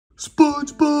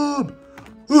SpongeBob!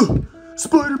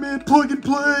 Spider-Man Plug and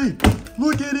Play!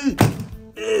 Look at it!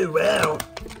 Oh, wow.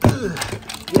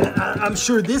 Yeah, I'm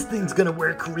sure this thing's gonna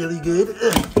work really good.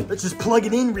 Let's just plug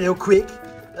it in real quick.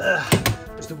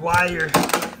 There's the wire.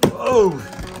 Oh,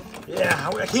 yeah,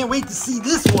 I can't wait to see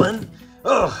this one.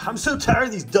 Oh, I'm so tired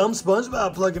of these dumb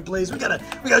SpongeBob Plug and Plays. We gotta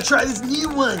try this new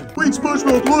one. Wait,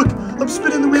 SpongeBob, look! I'm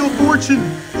spinning the Wheel of Fortune!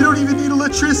 You don't even need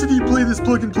electricity to play this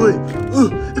Plug and Play.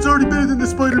 It's already better than the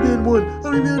Spider-Man one. I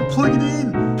don't even have to plug it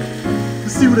in.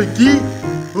 Let's see what I get.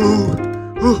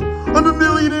 I'm a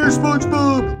millionaire,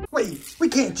 SpongeBob! Wait, we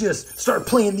can't just start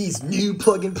playing these new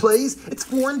Plug and Plays. It's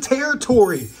foreign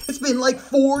territory. It's been like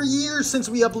 4 years since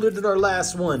we uploaded our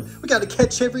last one. We gotta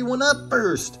catch everyone up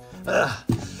first.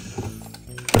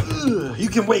 You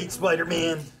can wait,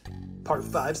 Spider-Man. Part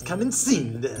 5's coming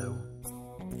soon, though.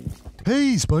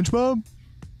 Hey, SpongeBob.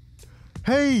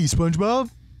 Hey, SpongeBob.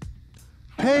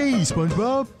 Hey,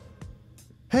 SpongeBob.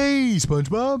 Hey,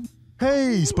 SpongeBob.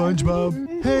 Hey,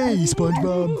 SpongeBob. Hey,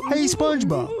 SpongeBob. Hey,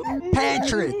 SpongeBob.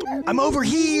 Patrick, I'm over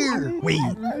here. Wait,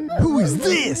 who is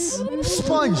this?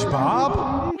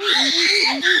 SpongeBob?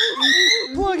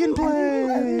 Plug and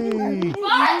Play.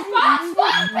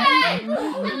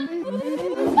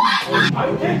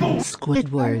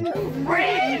 Squidward.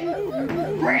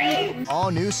 All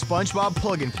new SpongeBob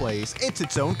Plug and Plays. It's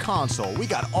its own console. We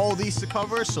got all these to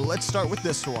cover, so let's start with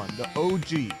this one, the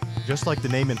OG. Just like the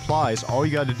name implies, all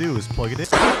you gotta do is plug it in.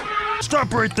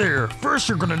 Stop right there. First,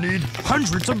 you're gonna need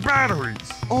hundreds of batteries.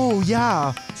 Oh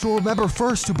yeah, so remember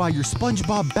first to buy your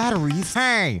SpongeBob batteries.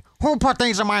 Hey, who put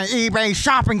these in my eBay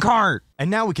shopping cart?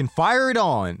 And now we can fire it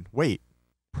on. Wait,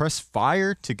 press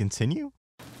fire to continue?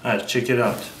 Alright, check it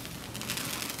out.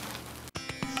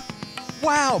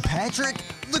 Wow, Patrick,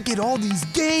 look at all these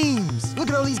games. Look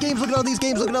at all these games, look at all these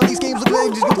games, look at all these games, look at all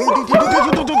these games.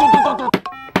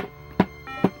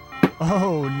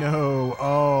 Oh no,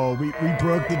 oh, we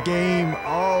broke the game.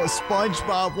 Oh,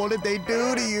 SpongeBob, what did they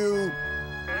do to you?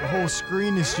 The whole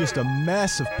screen is just a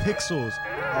mess of pixels.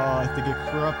 Oh, I think it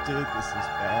corrupted. This is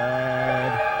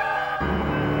bad.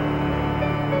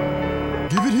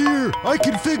 Give it here! I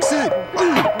can fix it!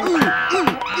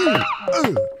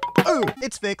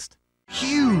 It's fixed.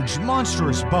 Huge,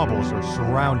 monstrous bubbles are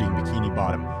surrounding Bikini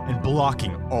Bottom and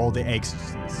blocking all the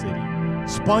exits to the city.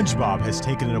 SpongeBob has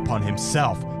taken it upon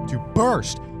himself to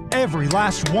burst every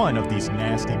last one of these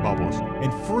nasty bubbles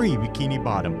and free Bikini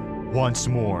Bottom once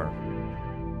more.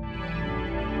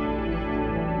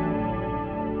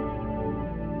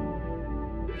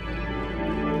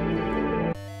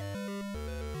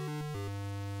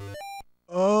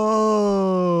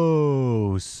 Oh,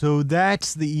 so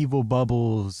that's the evil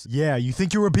bubbles. Yeah, you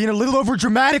think you were being a little over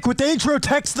dramatic with the intro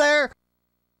text there?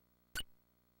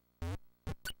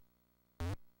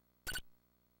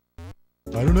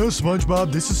 I don't know,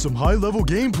 SpongeBob. This is some high-level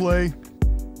gameplay.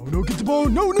 Oh no, get the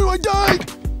bone! No, I died!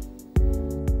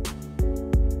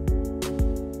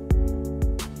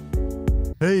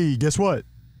 Hey, guess what?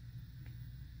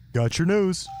 Got your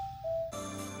nose.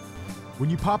 When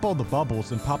you pop all the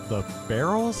bubbles and pop the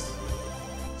barrels,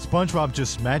 SpongeBob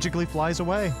just magically flies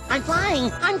away. I'm flying!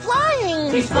 I'm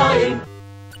flying! He's flying!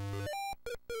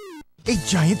 A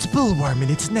giant bullworm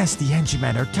and its nasty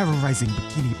henchmen are terrorizing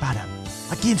Bikini Bottom.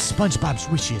 Against SpongeBob's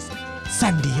wishes,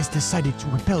 Sandy has decided to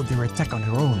repel their attack on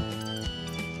her own.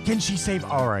 Can she save?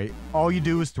 Alright, all you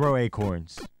do is throw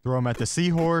acorns. Throw them at the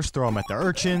seahorse, throw them at the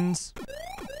urchins.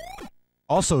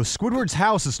 Also, Squidward's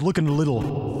house is looking a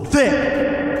little thick.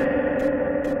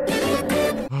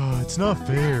 It's not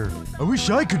fair. I wish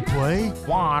I could play.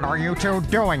 What are you two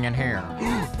doing in here?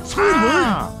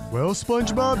 Squidward! Well,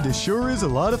 SpongeBob, this sure is a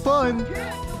lot of fun.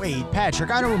 Wait,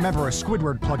 Patrick, I don't remember a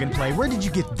Squidward Plug and Play. Where did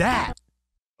you get that?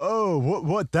 Oh,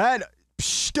 what that?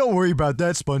 Psh, don't worry about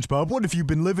that, SpongeBob. What if you've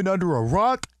been living under a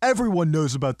rock? Everyone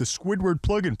knows about the Squidward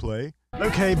Plug and Play.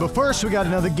 Okay, but first we got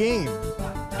another game.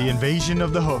 The Invasion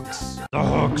of the Hooks. The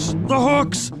hooks! The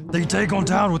hooks! They take on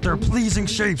town with their pleasing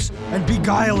shapes and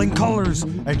beguiling colors.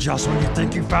 And just when you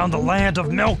think you found the land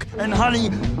of milk and honey,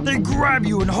 they grab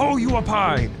you and hoe you up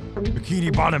high.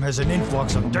 Bikini Bottom has an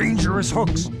influx of dangerous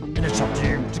hooks, and it's up to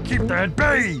you to keep them at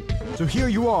bay. So here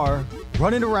you are,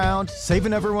 running around,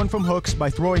 saving everyone from hooks by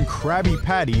throwing Krabby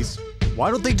Patties. Why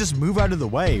don't they just move out of the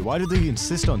way? Why do they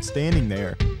insist on standing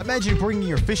there? Imagine bringing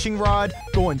your fishing rod,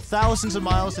 going thousands of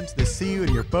miles into the sea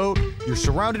in your boat, you're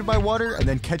surrounded by water, and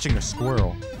then catching a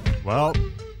squirrel. Well,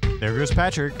 there goes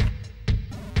Patrick.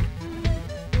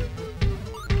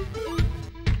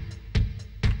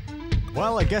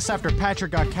 Well, I guess after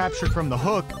Patrick got captured from the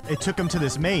hook, it took him to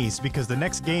this maze, because the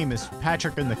next game is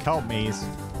Patrick in the kelp maze.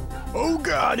 Oh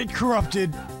god, it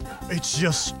corrupted! It's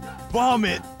just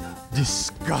vomit!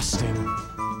 disgusting.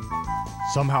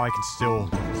 Somehow I can still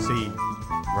see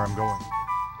where I'm going.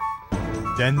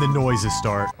 Then the noises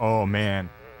start. Oh man.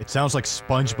 It sounds like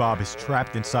SpongeBob is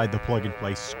trapped inside the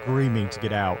plug-and-play screaming to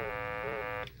get out.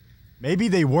 Maybe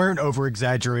they weren't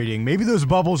over-exaggerating. Maybe those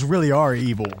bubbles really are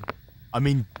evil. I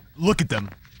mean, look at them.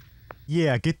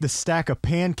 Yeah, get the stack of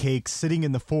pancakes sitting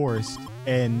in the forest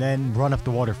and then run up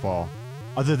the waterfall.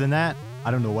 Other than that,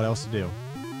 I don't know what else to do.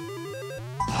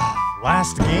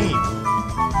 Last game.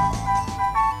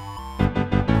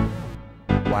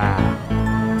 Wow.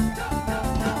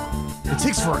 It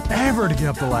takes forever to get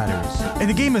up the ladders. And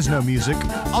the game has no music.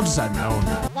 I'll just add my own.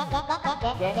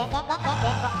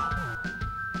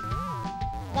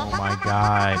 Oh my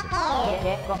god.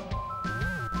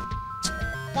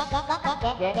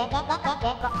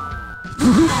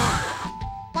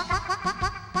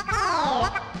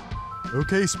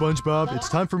 Okay, SpongeBob, it's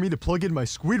time for me to plug in my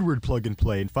Squidward plug and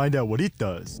play and find out what it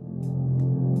does.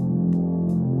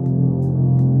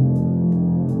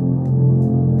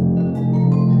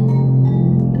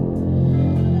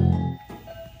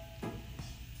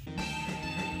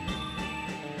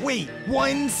 Wait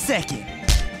 1 second.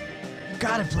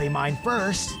 Gotta play mine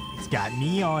first. It's got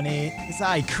me on it, because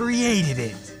I created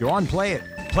it. Go on, play it.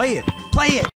 Play it. Play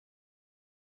it!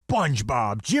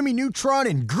 SpongeBob, Jimmy Neutron,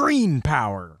 and Green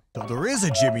Power. So there is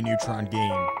a Jimmy Neutron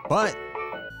game, but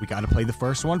we gotta play the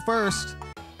first one first.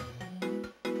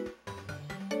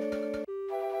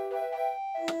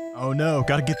 Oh no,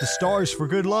 gotta get the stars for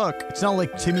good luck. It's not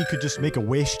like Timmy could just make a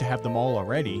wish to have them all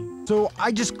already. So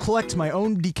I just collect my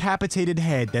own decapitated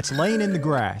head that's laying in the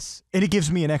grass, and it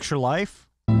gives me an extra life.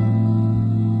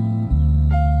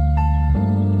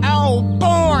 Oh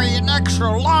boy, an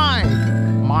extra life!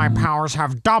 My powers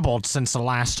have doubled since the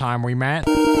last time we met.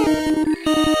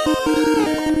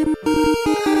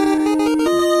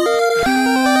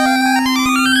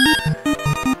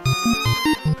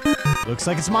 Looks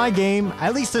like it's my game.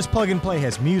 At least this plug and play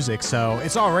has music, so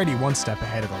it's already one step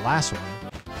ahead of the last one.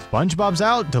 SpongeBob's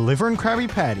out delivering Krabby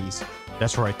Patties.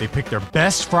 That's right, they picked their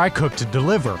best fry cook to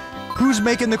deliver. Who's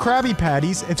making the Krabby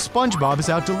Patties if SpongeBob is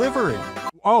out delivering?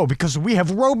 Oh, because we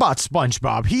have robot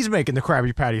SpongeBob. He's making the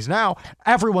Krabby Patties now.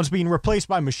 Everyone's being replaced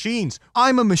by machines.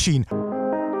 I'm a machine.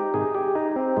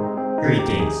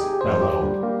 Greetings,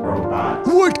 fellow robots.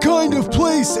 What kind of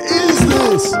place is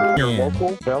this? Your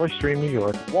local Valley Stream, New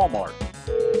York, Walmart.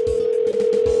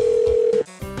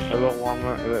 Hello,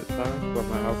 Walmart. At that time, what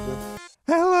may I help you?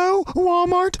 Hello,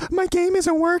 Walmart. My game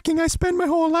isn't working. I spent my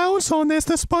whole allowance on this,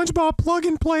 the SpongeBob plug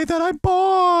and play that I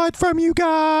bought from you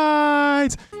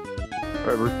guys.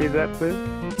 Repeat that, please.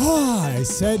 I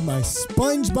said my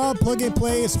SpongeBob plug and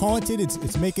play is haunted.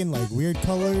 It's making like weird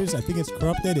colors. I think it's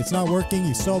corrupted. It's not working.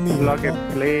 You sold me. Plug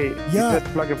and play. Yeah. You said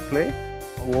plug and play?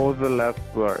 What was the last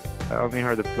part? I only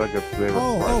heard the plug and play.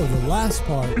 Oh, the last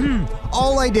part.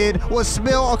 All I did was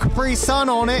spill a Capri Sun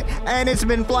on it, and it's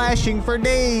been flashing for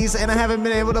days, and I haven't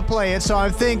been able to play it. So I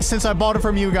think since I bought it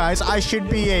from you guys, I should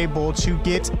be able to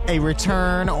get a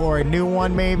return or a new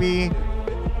one, maybe.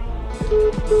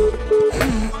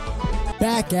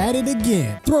 Back at it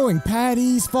again. Throwing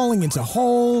patties, falling into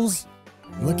holes.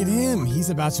 Look at him. He's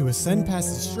about to ascend past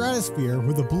the stratosphere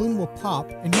where the balloon will pop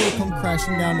and he will come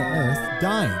crashing down to Earth,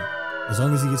 dying. As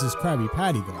long as he gets his Krabby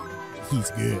Patty going,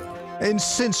 he's good. And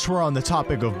since we're on the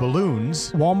topic of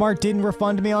balloons, Walmart didn't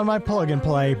refund me on my plug and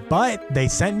play, but they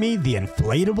sent me the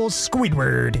inflatable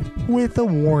Squidward with a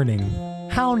warning.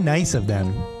 How nice of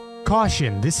them.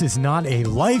 Caution, this is not a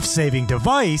life-saving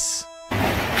device.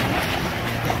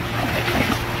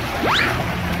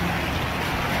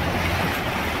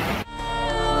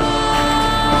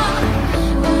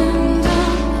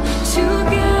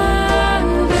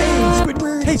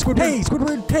 Hey, Squidward! Hey,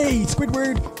 Squidward! Hey,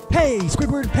 Squidward! Hey,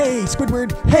 Squidward! Hey,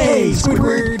 Squidward! Hey,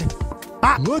 Squidward!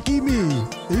 Ah, lucky me!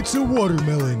 It's a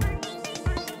watermelon.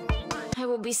 I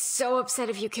will be so upset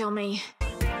if you kill me.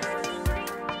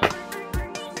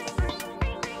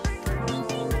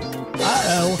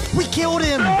 Uh-oh, we killed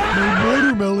him! My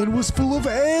watermelon was full of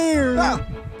air! Ah.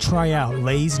 Try out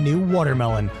Lay's new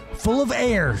watermelon, full of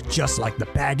air, just like the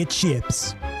bag of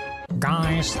chips.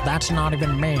 Guys, that's not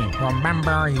even me.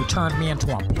 Remember, you turned me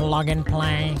into a plug and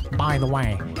play? By the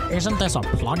way, isn't this a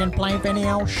plug and play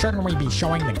video? Shouldn't we be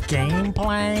showing the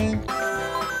gameplay?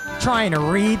 Trying to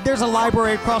read? There's a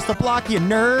library across the block, you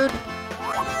nerd!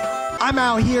 I'm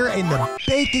out here in the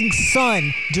baking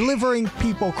sun, delivering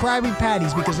people Krabby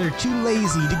Patties because they're too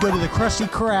lazy to go to the Krusty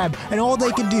Krab, and all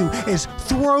they can do is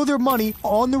throw their money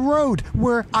on the road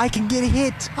where I can get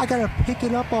hit. I gotta pick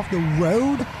it up off the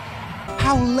road?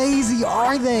 How lazy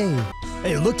are they?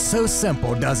 It looks so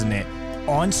simple, doesn't it?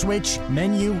 on switch,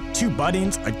 menu, 2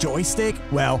 buttons, a joystick.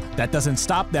 Well, that doesn't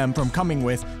stop them from coming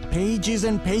with pages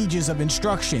and pages of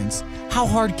instructions. How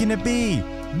hard can it be?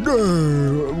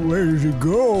 Where does it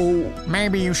go?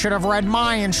 Maybe you should have read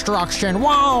my instruction.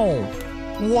 Whoa!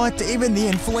 What? Even the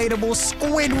inflatable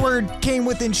Squidward came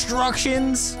with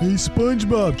instructions? Hey,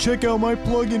 SpongeBob, check out my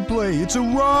plug and play. It's a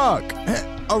rock.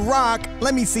 A rock?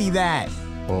 Let me see that.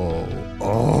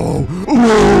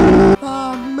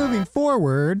 Moving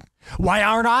forward. Why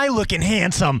aren't I looking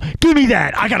handsome? Give me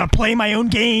that. I gotta play my own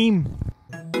game.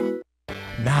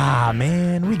 Nah,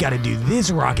 man, we gotta do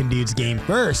this rockin' dude's game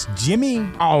first. Jimmy.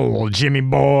 Oh, Jimmy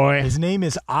boy. His name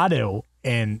is Otto,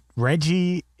 and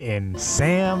Reggie, and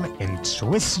Sam, and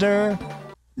Twister.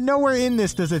 Nowhere in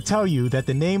this does it tell you that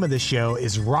the name of the show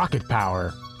is Rocket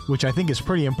Power, which I think is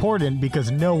pretty important because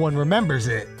no one remembers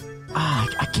it.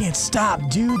 I can't stop,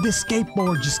 dude. This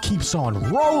skateboard just keeps on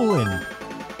rolling.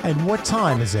 And what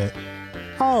time is it?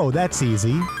 Oh, that's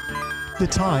easy. The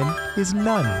time is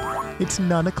none. It's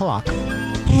 9 o'clock.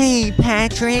 Hey,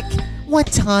 Patrick, what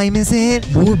time is it?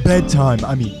 Your bedtime.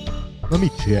 I mean, let me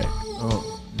check.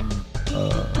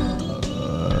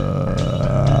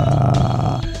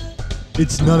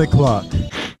 It's 9 o'clock.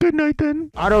 Good night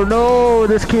then. I don't know.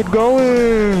 This kid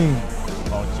going.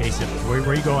 Oh, Jason, where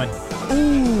are you going?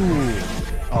 Ooh.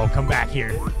 Oh, come back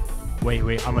here. Wait,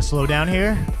 I'm gonna slow down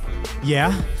here.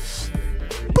 Yeah.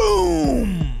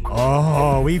 Boom!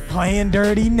 Oh, we playing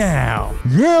dirty now.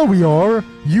 Yeah, we are.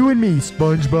 You and me,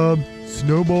 SpongeBob.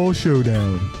 Snowball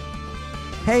Showdown.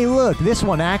 Hey, look, this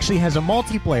one actually has a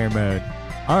multiplayer mode.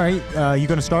 All right, you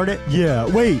gonna start it? Yeah,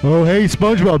 wait. Oh, hey,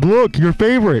 SpongeBob, look, your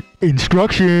favorite.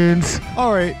 Instructions.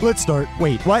 All right, let's start.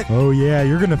 Wait, what? Oh, yeah,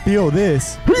 you're gonna feel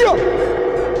this.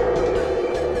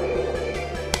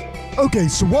 Okay,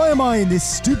 so why am I in this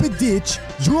stupid ditch?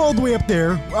 You're all the way up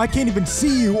there. I can't even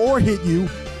see you or hit you.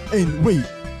 And wait,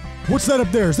 what's that up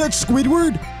there? Is that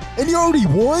Squidward? And you already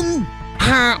won?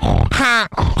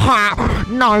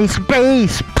 Nice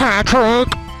base, Patrick.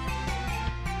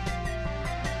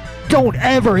 Don't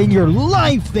ever in your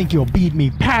life think you'll beat me,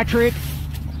 Patrick.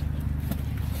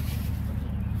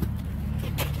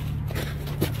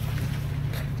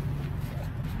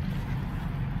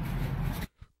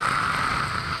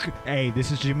 Hey,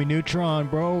 this is Jimmy Neutron,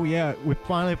 bro. Yeah, we're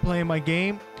finally playing my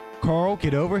game. Carl,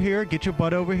 get over here. Get your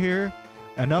butt over here.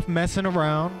 Enough messing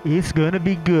around. It's gonna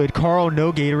be good. Carl,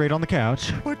 no Gatorade on the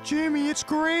couch. But Jimmy, it's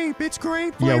grape. It's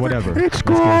grape flavor. Yeah, whatever. It's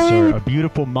grape. Let's get started. A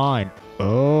beautiful mind.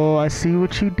 Oh, I see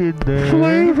what you did there.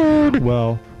 Flavored.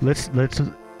 Well, let's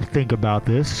think about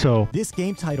this. So this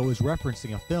game title is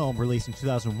referencing a film released in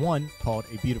 2001 called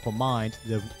A Beautiful Mind.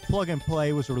 The plug and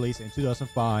play was released in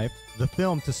 2005. The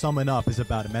film, to sum it up, is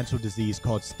about a mental disease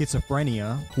called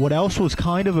schizophrenia. What else was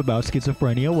kind of about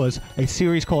schizophrenia was a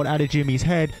series called Out of Jimmy's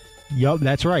Head. Yup,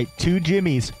 that's right. 2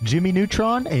 Jimmys. Jimmy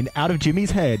Neutron and Out of Jimmy's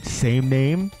Head. Same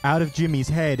name. Out of Jimmy's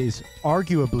Head is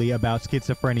arguably about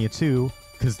schizophrenia too,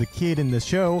 because the kid in the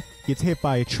show gets hit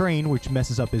by a train which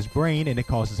messes up his brain and it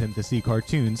causes him to see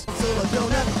cartoons. So a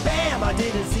donut, bam, I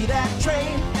didn't see that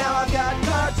train. Now I've got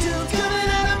cartoons coming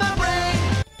out of my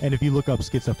brain. And if you look up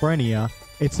schizophrenia,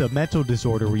 it's a mental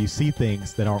disorder where you see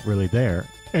things that aren't really there.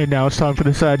 And now it's time for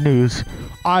the sad news.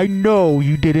 I know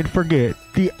you didn't forget.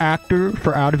 The actor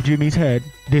for Out of Jimmy's Head,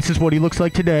 this is what he looks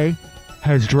like today,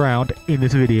 has drowned in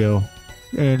this video.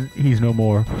 And he's no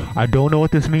more. I don't know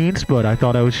what this means, but I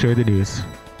thought I would share the news.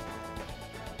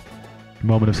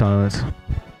 Moment of silence.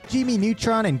 Jimmy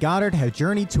Neutron and Goddard have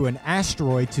journeyed to an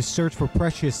asteroid to search for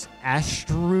precious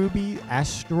asteroid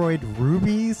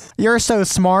rubies. You're so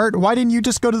smart. Why didn't you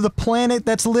just go to the planet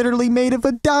that's literally made of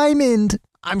a diamond?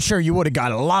 I'm sure you would have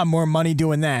got a lot more money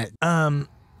doing that.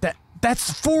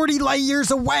 That's 40 light years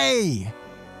away.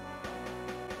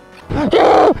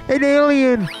 An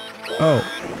alien. Oh,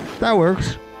 that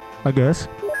works, I guess.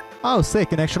 Oh,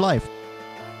 sick, an extra life.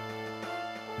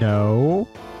 No.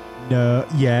 No,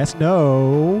 yes,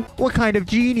 no. What kind of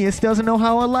genius doesn't know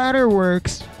how a ladder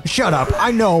works? Shut up.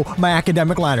 I know my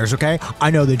academic ladders, okay?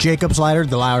 I know the Jacob's ladder,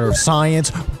 the ladder of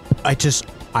science.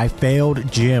 I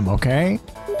failed gym, okay?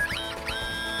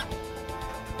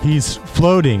 He's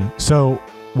floating, so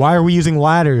why are we using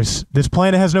ladders? This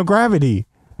planet has no gravity.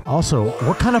 Also,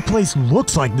 what kind of place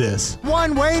looks like this?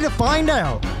 One way to find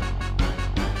out.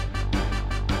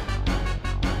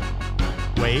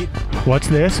 Wait. What's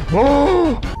this?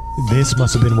 Oh! This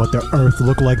must have been what the Earth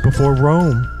looked like before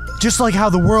Rome. Just like how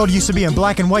the world used to be in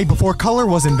black and white before color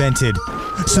was invented.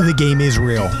 So the game is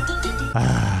real.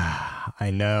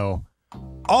 I know.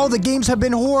 All the games have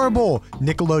been horrible.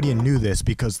 Nickelodeon knew this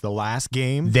because the last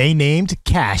game they named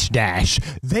Cash Dash.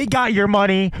 They got your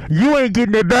money. You ain't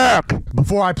getting it back.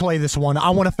 Before I play this one, I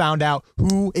want to find out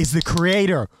who is the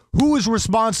creator. Who is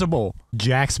responsible?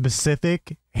 Jack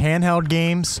Specific? Handheld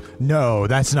games? No,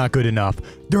 that's not good enough.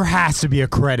 There has to be a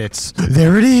credits.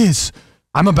 There it is.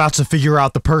 I'm about to figure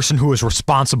out the person who is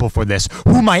responsible for this.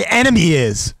 Who my enemy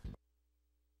is.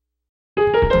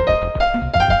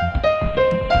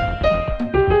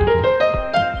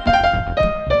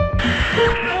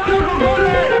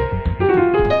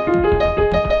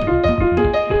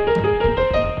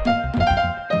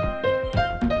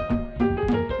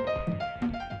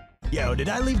 Yo, did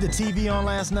I leave the TV on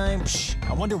last night? Psh,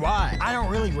 I wonder why. I don't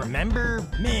really remember.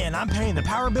 Man, I'm paying the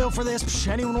power bill for this. Psh,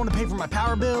 anyone want to pay for my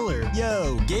power bill? Or,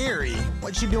 yo, Gary,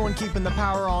 what you doing keeping the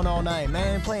power on all night,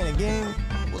 man? Playing a game?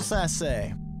 What's that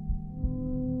say?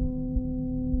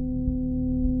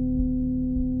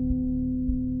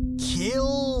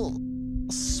 Kill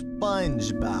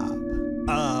SpongeBob.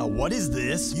 What is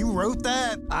this? You wrote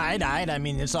that? I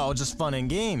mean, it's all just fun and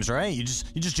games, right? You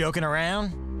just joking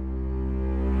around?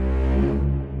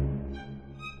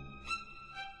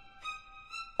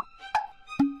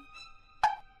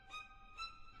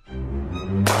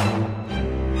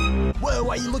 Whoa,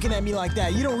 why are you looking at me like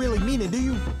that? You don't really mean it, do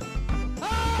you?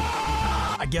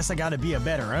 I guess I gotta be a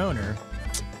better owner.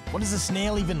 What is a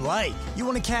snail even like? You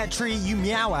want a cat treat, you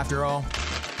meow after all.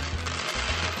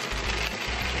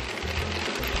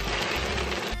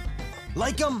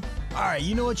 Like him? Alright,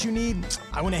 you know what you need?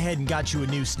 I went ahead and got you a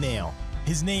new snail.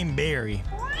 His name Barry.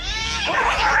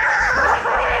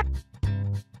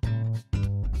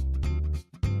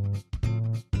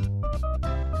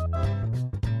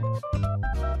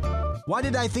 Why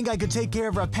did I think I could take care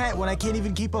of a pet when I can't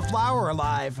even keep a flower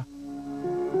alive?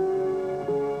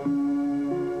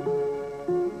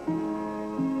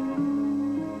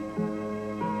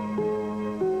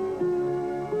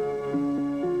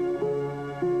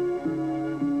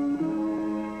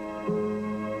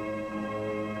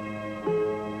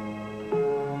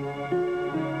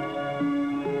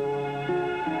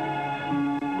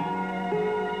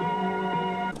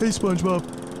 Hey, SpongeBob.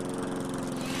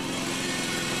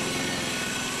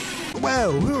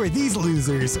 Whoa, who are these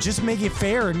losers? Just make it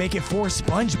fair and make it 4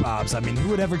 SpongeBobs. I mean, who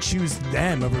would ever choose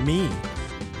them over me?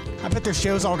 I bet their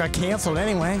shows all got canceled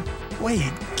anyway.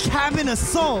 Wait, Cabin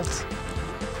Assault!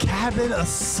 Cabin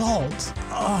Assault?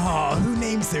 Oh, who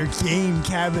names their game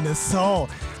Cabin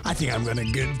Assault? I think I'm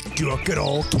gonna do a good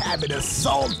old Cabin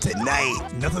Assault tonight.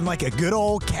 Nothing like a good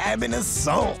old Cabin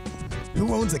Assault.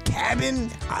 Who owns a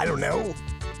cabin? I don't know.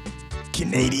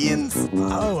 Canadians?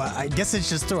 Oh, I guess it's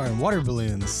just throwing water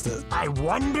balloons. I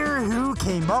wonder who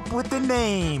came up with the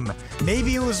name.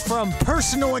 Maybe it was from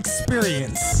personal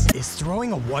experience. Is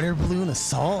throwing a water balloon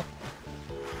assault?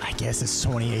 I guess it's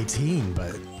 2018,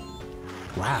 but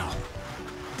wow.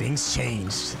 Things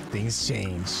changed. Things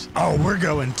changed. Oh, we're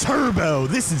going turbo.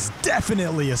 This is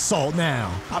definitely assault now.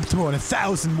 I'm throwing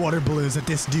 1,000 water balloons at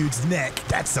this dude's neck.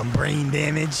 That's some brain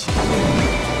damage.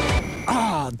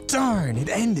 Ah, darn, it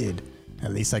ended.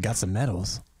 At least I got some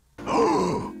medals.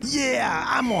 Yeah,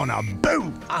 I'm on a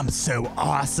boat. I'm so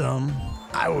awesome.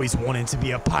 I always wanted to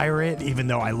be a pirate, even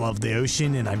though I love the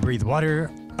ocean and I breathe water.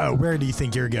 Oh, where do you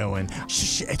think you're going?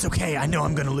 Shh, it's okay. I know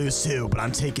I'm gonna lose too, but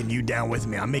I'm taking you down with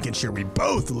me. I'm making sure we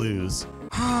both lose.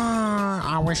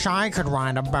 I wish I could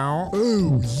ride a boat.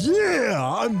 Oh, yeah,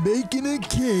 I'm making a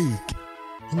cake.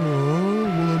 Oh,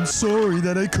 well, I'm sorry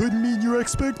that I couldn't meet your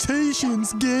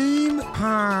expectations, game.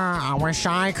 I wish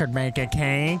I could make a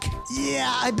cake. Yeah,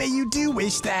 I bet you do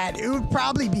wish that. It would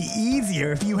probably be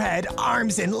easier if you had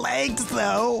arms and legs,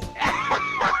 though.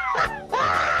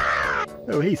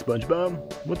 Oh, hey,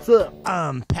 SpongeBob. What's up?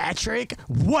 Patrick,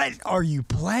 what are you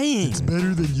playing? It's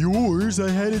better than yours. I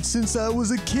had it since I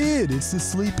was a kid. It's the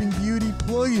Sleeping Beauty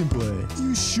Plug and Play.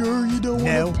 You sure you don't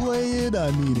want to play it?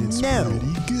 I mean, it's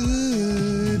pretty good.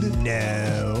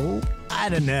 No. I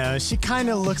don't know. She kind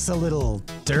of looks a little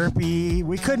derpy.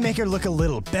 We could make her look a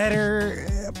little better.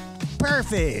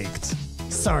 Perfect.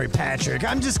 Sorry, Patrick.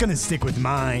 I'm just gonna stick with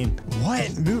mine.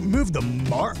 What? Move the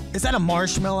Is that a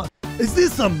marshmallow? Is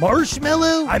this a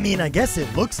marshmallow? I mean, I guess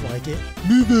it looks like it.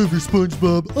 Move over,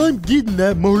 SpongeBob. I'm getting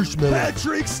that marshmallow.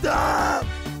 Patrick, stop!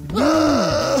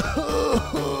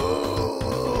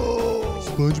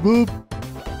 SpongeBob?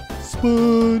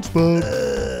 SpongeBob.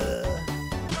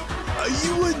 Are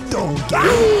you a donkey?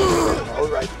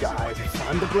 Alright, guys, it's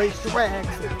time to play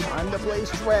Shreks. It's time to play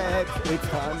Shreks. It's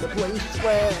time to play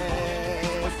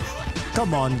Shreks.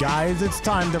 Come on, guys, it's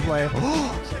time to play.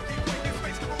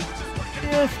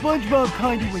 Yeah, SpongeBob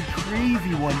kinda went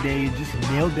crazy one day and just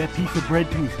nailed that piece of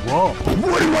bread to his wall.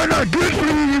 What do I not get for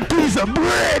you, piece of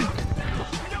bread?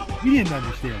 You didn't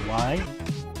understand why.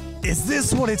 Is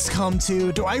this what it's come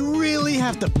to? Do I really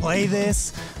have to play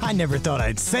this? I never thought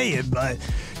I'd say it, but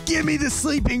give me the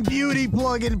Sleeping Beauty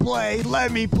plug and play.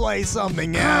 Let me play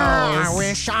something else. I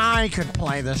wish I could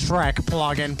play the Shrek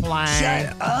plug and play.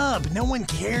 Shut up. No one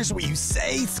cares what you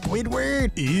say,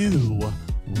 Squidward. Ew.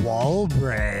 Wall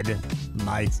bread.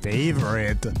 My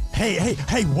favorite. Hey,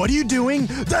 what are you doing?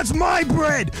 That's my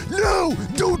bread. No,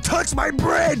 don't touch my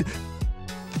bread.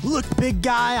 Look, big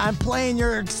guy, I'm playing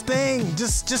your thing.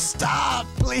 Just stop,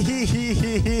 please.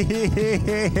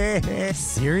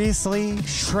 Seriously?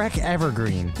 Shrek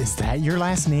Evergreen. Is that your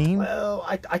last name? Well,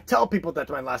 I tell people that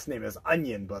my last name is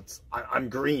Onion, but I'm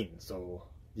green, so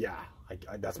yeah,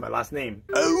 that's my last name.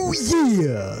 Oh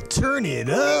yeah, turn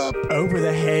it up. Over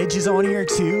the Hedge is on here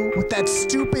too, with that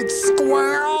stupid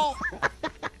squirrel.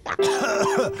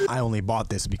 I only bought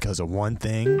this because of one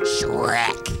thing.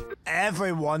 Shrek.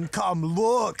 Everyone come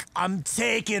look. I'm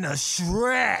taking a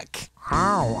Shrek.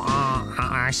 Oh,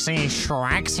 I see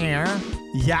Shrek's here.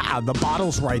 Yeah, the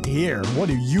bottle's right here. What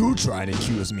are you trying to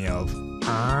accuse me of?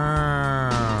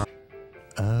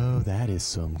 Oh, that is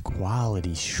some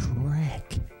quality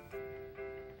Shrek.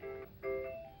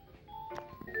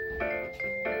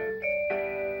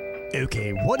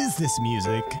 Okay, what is this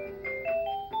music?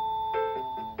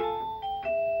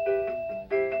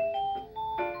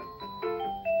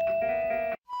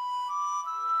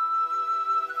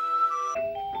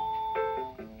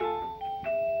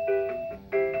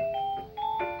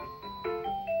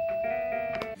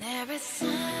 There is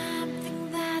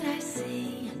something that I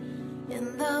see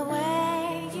in the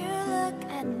way you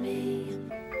look at me.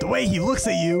 The way he looks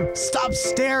at you. Stop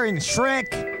staring, Shrek.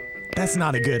 That's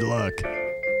not a good look.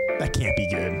 That can't be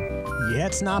good. Yeah,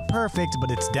 it's not perfect, but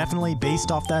it's definitely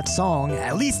based off that song.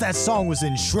 At least that song was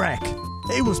in Shrek.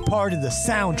 It was part of the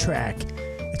soundtrack.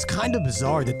 It's kind of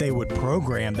bizarre that they would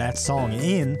program that song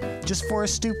in just for a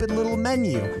stupid little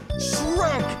menu.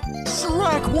 Shrek!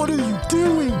 Shrek, what are you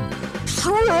doing?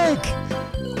 Shrek!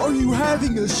 Are you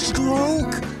having a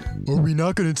stroke? Are we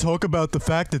not going to talk about the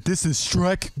fact that this is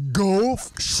Shrek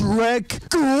Golf? Shrek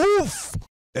Golf!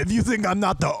 If you think I'm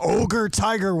not the ogre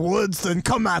Tiger Woods, then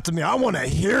come after me. I want to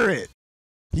hear it.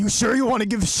 You sure you want to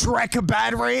give Shrek a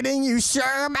bad rating? You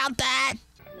sure about that?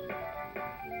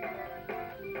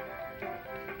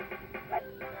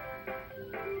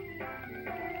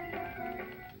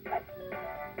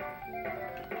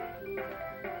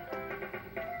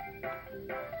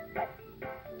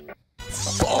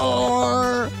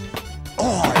 Four.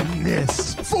 Oh, I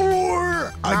missed.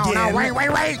 Four. Again. No, wait.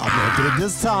 I'm making it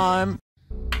this time.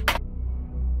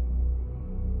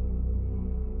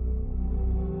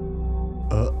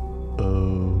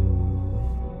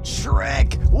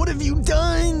 Shrek, what have you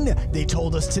done? They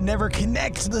told us to never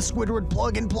connect the Squidward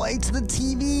plug and play to the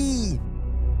TV.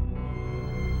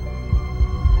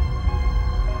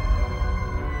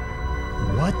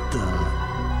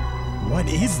 What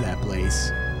is that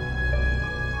place?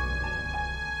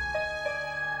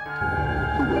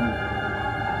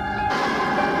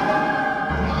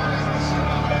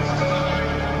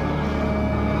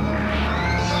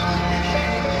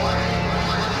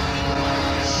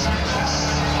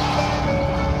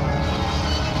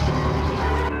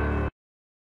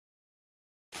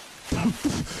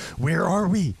 Where are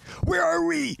we? Where are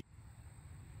we?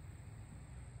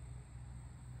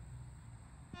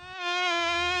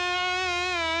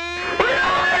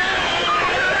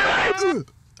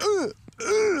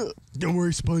 Don't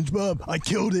worry, SpongeBob. I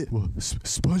killed it. Well,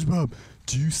 SpongeBob,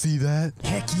 do you see that?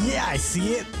 Heck yeah, I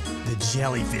see it. The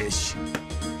jellyfish.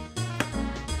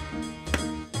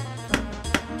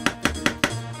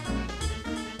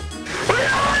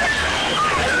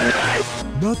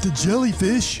 Not the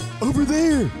jellyfish. Over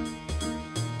there.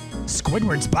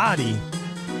 Squidward's body.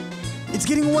 It's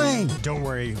getting away. Don't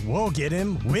worry, we'll get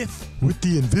him with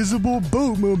the invisible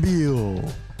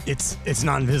boatmobile. It's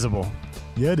not invisible.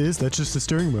 Yeah, it is. That's just the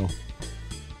steering wheel.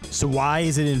 So why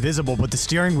is it invisible but the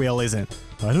steering wheel isn't?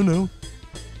 I don't know.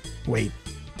 Wait,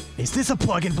 is this a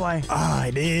plug and play? Ah,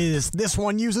 it is. This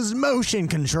one uses motion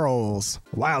controls.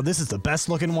 Wow, this is the best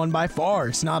looking one by far.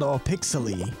 It's not all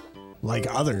pixely like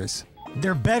others.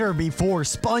 There better be 4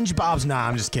 SpongeBob's. Nah,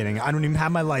 I'm just kidding. I don't even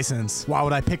have my license. Why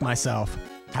would I pick myself?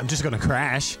 I'm just gonna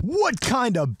crash. What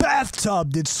kind of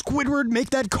bathtub did Squidward make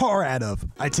that car out of?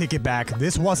 I take it back.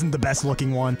 This wasn't the best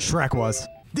looking one. Shrek was.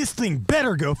 This thing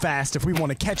better go fast if we want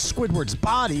to catch Squidward's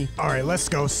body. All right, let's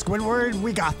go, Squidward.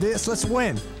 We got this. Let's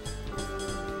win.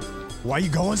 Why are you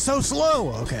going so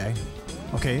slow? Okay.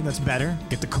 Okay, that's better.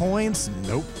 Get the coins?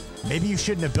 Nope. Maybe you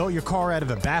shouldn't have built your car out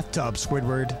of a bathtub,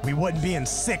 Squidward. We wouldn't be in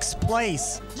 6th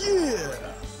place. Yeah!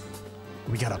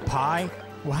 We got a pie?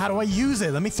 Well, how do I use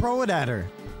it? Let me throw it at her.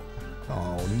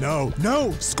 Oh, no. No!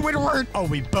 Squidward! Oh,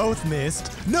 we both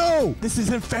missed. No! This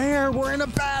isn't fair. We're in a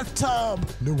bathtub.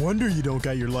 No wonder you don't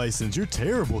got your license. You're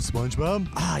terrible, SpongeBob.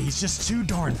 Ah, he's just too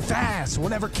darn fast. We'll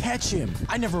never catch him.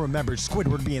 I never remembered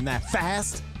Squidward being that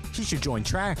fast. He should join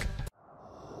track.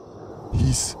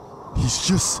 He's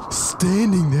just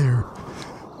standing there.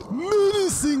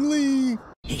 Menacingly.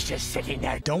 He's just sitting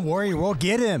there. Don't worry, we'll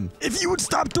get him. If you would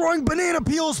stop throwing banana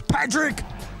peels, Patrick!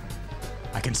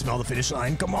 I can smell the finish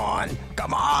line. Come on.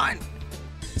 Come on.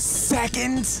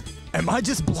 2nd? Am I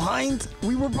just blind?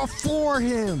 We were before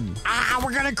him. Ah,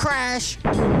 we're gonna crash.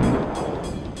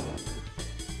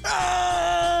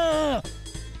 Ah!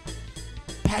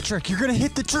 Patrick, you're gonna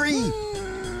hit the tree.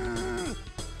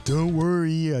 Don't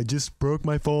worry, I just broke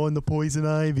my fall in the poison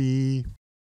ivy.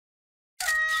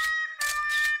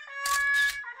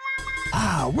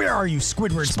 Ah, where are you,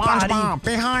 Squidward? SpongeBob,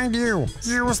 behind you!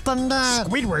 Use the net!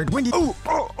 Squidward, when did—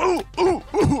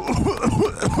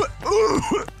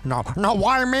 No,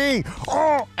 why me?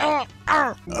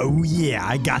 Oh yeah,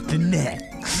 I got the net.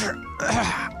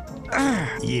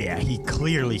 Yeah, he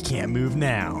clearly can't move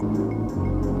now.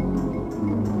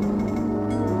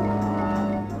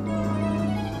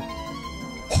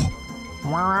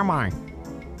 Where am I?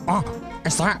 Oh,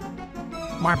 is that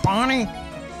my Bonnie?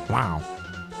 Wow,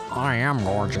 I am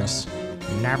gorgeous.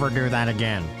 Never do that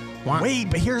again. What? Wait,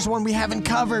 but here's one we haven't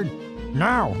covered.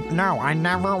 No, I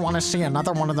never want to see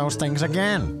another one of those things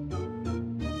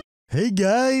again. Hey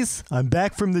guys, I'm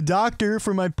back from the doctor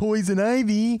for my poison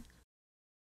ivy.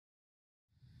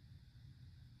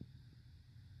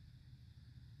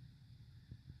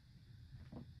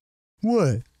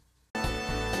 What?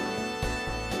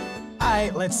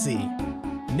 Alright, let's see.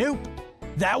 Nope.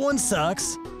 That one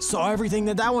sucks. Saw everything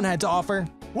that one had to offer.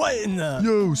 What in the—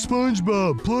 Yo,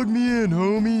 SpongeBob, plug me in,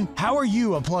 homie. How are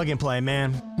you a plug and play,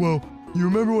 man? Well, you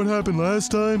remember what happened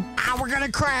last time? Ah, we're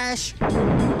gonna crash.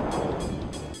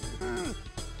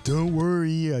 Don't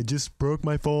worry, I just broke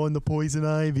my fall in the poison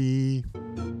ivy.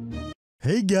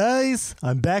 Hey guys,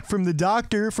 I'm back from the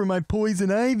doctor for my poison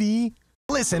ivy.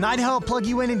 Listen, I'd help plug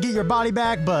you in and get your body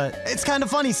back, but it's kind of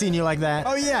funny seeing you like that.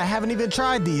 Oh yeah, I haven't even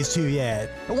tried these two yet.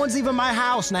 The one's even my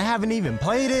house and I haven't even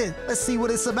played it. Let's see what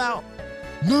it's about.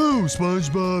 No,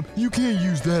 SpongeBob, you can't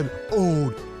use that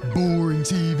old, boring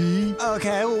TV.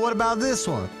 Okay, well what about this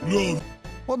one? No.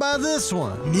 What about this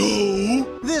one?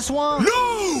 No. This one?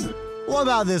 No! What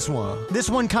about this one? This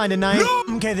one kinda nice? No!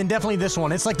 Okay, then definitely this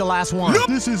one. It's like the last one. No!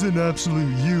 This is an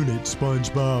absolute unit,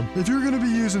 SpongeBob. If you're gonna be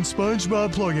using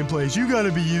SpongeBob Plug and Plays, you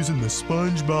gotta be using the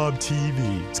SpongeBob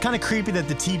TV. It's kinda creepy that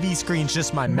the TV screen's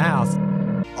just my mouth.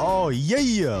 Oh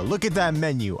yeah, look at that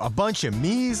menu. A bunch of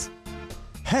me's.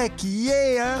 Heck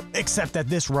yeah! Except that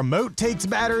this remote takes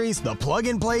batteries, the plug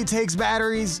and play takes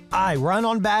batteries, I run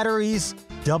on batteries.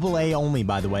 AA only,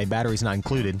 by the way, batteries not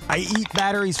included. I eat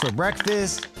batteries for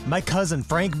breakfast. My cousin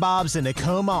Frank Bob's in a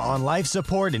coma on life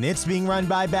support and it's being run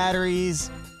by batteries.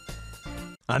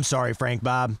 I'm sorry, Frank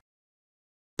Bob,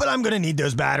 but I'm gonna need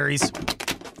those batteries.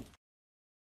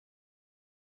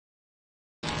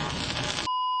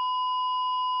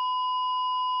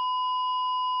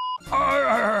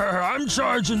 I'm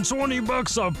charging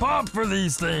 $20 a pop for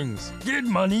these things. Get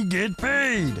money, get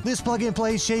paid. This plug and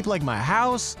play is shaped like my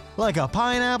house, like a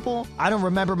pineapple. I don't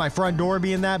remember my front door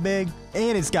being that big,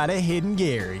 and it's got a hidden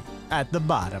Gary at the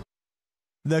bottom.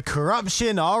 The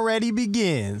corruption already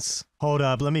begins. Hold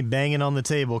up, let me bang it on the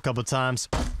table a couple times.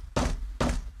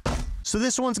 So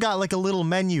this one's got like a little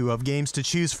menu of games to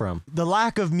choose from. The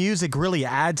lack of music really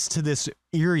adds to this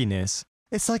eeriness.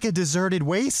 It's like a deserted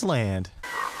wasteland.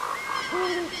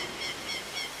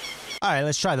 Alright,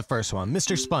 let's try the first one.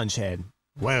 Mr. Spongehead.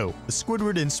 Whoa. The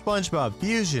Squidward and SpongeBob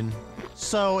fusion.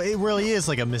 So it really is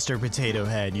like a Mr. Potato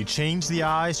Head. You change the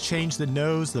eyes, change the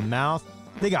nose, the mouth.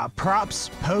 They got props,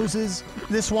 poses.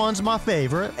 This one's my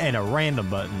favorite, and a random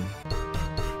button.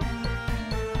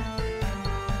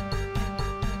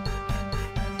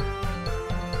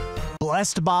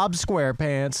 Blessed Bob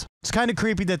Squarepants. It's kind of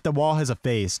creepy that the wall has a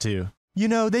face, too. You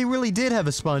know, they really did have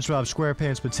a SpongeBob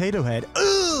SquarePants potato head.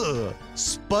 Ugh!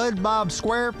 SpudBob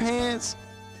SquarePants?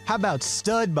 How about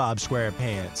StudBob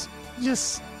SquarePants?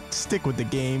 Just stick with the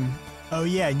game. Oh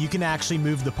yeah, and you can actually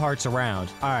move the parts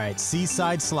around. Alright,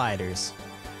 seaside sliders.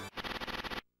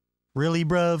 Really,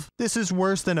 bruv? This is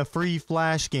worse than a free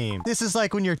Flash game. This is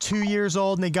like when you're 2 years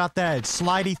old and they got that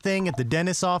slidey thing at the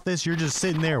dentist's office. You're just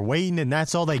sitting there waiting and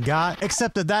that's all they got.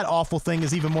 Except that awful thing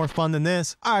is even more fun than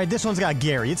this. Alright, this one's got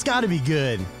Gary. It's gotta be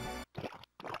good.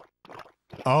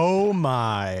 Oh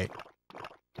my.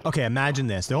 Okay, imagine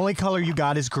this. The only color you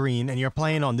got is green and you're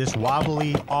playing on this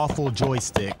wobbly, awful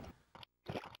joystick.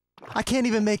 I can't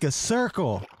even make a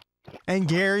circle. And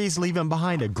Gary's leaving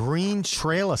behind a green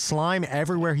trail of slime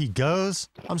everywhere he goes.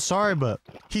 I'm sorry, but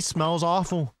he smells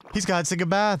awful. He's gotta take a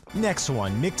bath. Next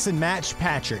one, mix and match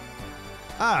Patrick.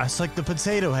 Ah, it's like the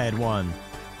potato head one.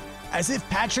 As if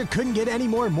Patrick couldn't get any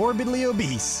more morbidly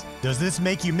obese. Does this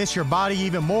make you miss your body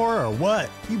even more or what?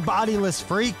 You bodiless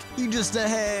freak, you just a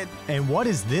head. And what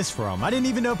is this from? I didn't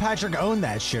even know Patrick owned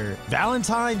that shirt.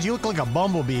 Valentine's, you look like a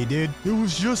bumblebee, dude. It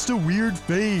was just a weird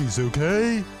phase,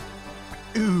 okay?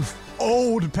 Oof.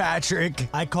 Old Patrick.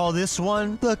 I call this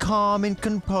one the calm and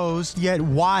composed yet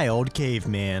wild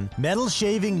caveman. Metal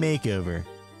shaving makeover.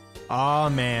 Aw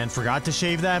man, forgot to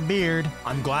shave that beard.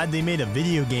 I'm glad they made a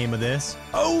video game of this.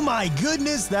 Oh my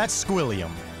goodness, that's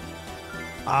Squilliam.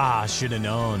 Ah, shoulda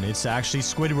known. It's actually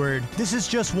Squidward. This is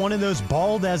just one of those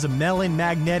bald as a melon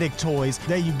magnetic toys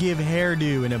that you give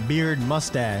hairdo and a beard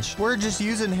mustache. We're just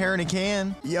using hair in a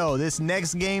can. Yo, this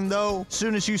next game though,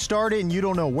 soon as you start it and you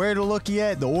don't know where to look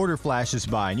yet, the order flashes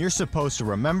by and you're supposed to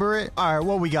remember it. Alright,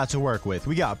 what we got to work with?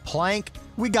 We got plank.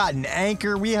 We got an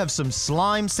anchor. We have some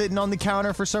slime sitting on the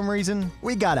counter for some reason.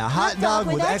 We got a hot dog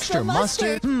with extra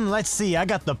mustard. Let's see. I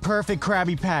got the perfect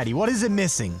Krabby Patty. What is it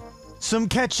missing? Some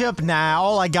ketchup? Nah,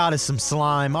 all I got is some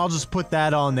slime. I'll just put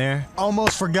that on there.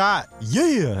 Almost forgot.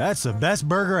 Yeah, that's the best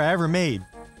burger I ever made.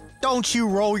 Don't you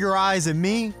roll your eyes at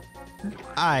me.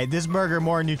 Alright, this burger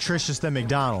more nutritious than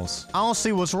McDonald's. I don't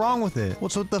see what's wrong with it.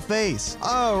 What's with the face?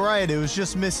 Oh, right, it was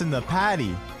just missing the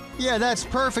patty. Yeah, that's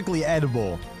perfectly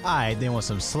edible. Alright, they want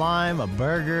some slime, a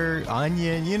burger,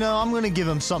 onion. You know, I'm gonna give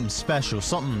them something special.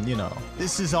 Something, you know.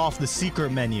 This is off the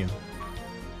secret menu.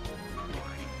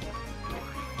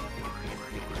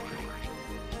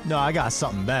 No, I got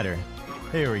something better.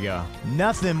 Here we go.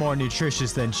 Nothing more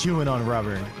nutritious than chewing on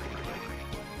rubber.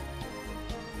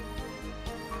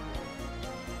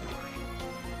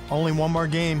 Only one more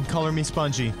game, Color Me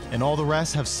Spongy, and all the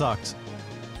rest have sucked.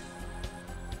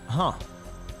 Huh.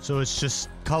 So it's just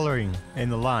coloring in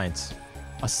the lines.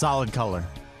 A solid color.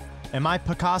 Am I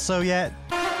Picasso yet?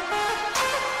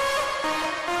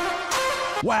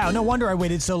 Wow, no wonder I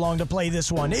waited so long to play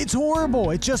this one. It's horrible.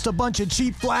 It's just a bunch of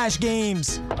cheap Flash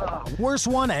games. Worst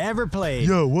one I ever played.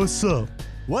 Yo, what's up?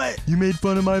 What? You made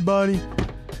fun of my body?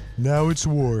 Now it's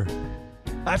war.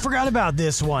 I forgot about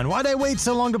this one. Why'd I wait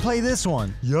so long to play this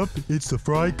one? Yup, it's the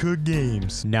Fry Cook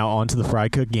Games. Now on to the Fry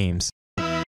Cook Games.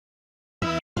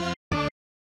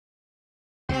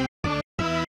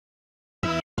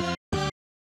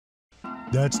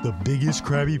 That's the biggest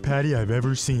Krabby Patty I've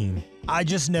ever seen. I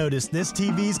just noticed this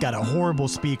TV's got a horrible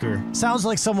speaker. Sounds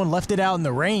like someone left it out in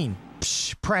the rain.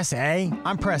 Psh, press A.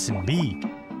 I'm pressing B.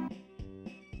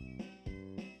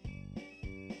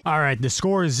 Alright, the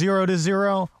score is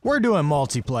 0-0. We're doing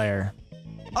multiplayer.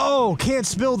 Oh, can't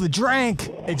spill the drink!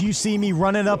 If you see me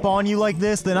running up on you like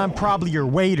this, then I'm probably your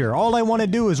waiter. All I want to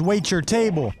do is wait your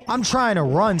table. I'm trying to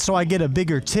run so I get a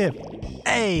bigger tip.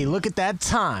 Hey, look at that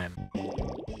time.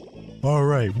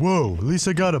 Alright, whoa, at least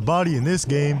I got a body in this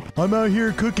game. I'm out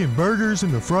here cooking burgers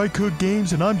in the Fry Cook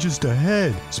Games and I'm just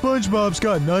ahead. SpongeBob's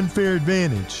got an unfair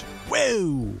advantage.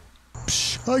 Whoa!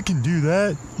 Psh, I can do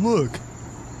that. Look.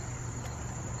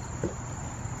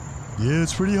 Yeah,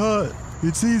 it's pretty hot.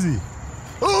 It's easy.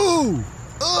 Oh!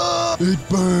 It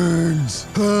burns!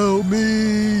 Help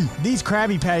me! These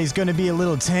Krabby Patty's gonna be a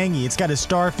little tangy. It's got a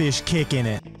starfish kick in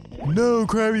it. No,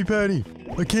 Krabby Patty.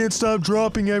 I can't stop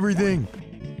dropping everything.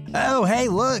 Oh, hey,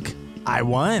 look. I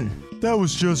won. That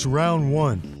was just round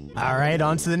 1. Alright,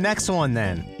 on to the next one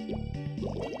then.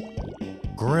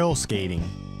 Grill skating.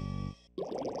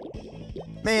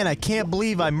 Man, I can't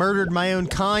believe I murdered my own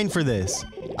kind for this.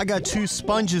 I got 2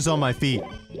 sponges on my feet.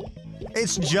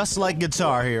 It's just like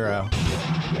Guitar Hero.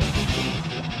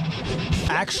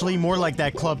 Actually, more like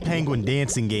that Club Penguin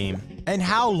dancing game. And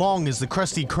how long is the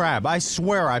Krusty Krab? I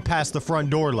swear I passed the front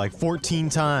door like 14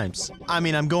 times. I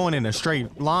mean, I'm going in a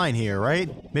straight line here, right?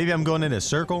 Maybe I'm going in a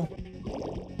circle?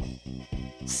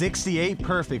 68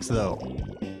 perfects though.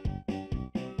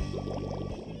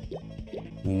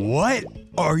 What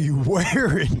are you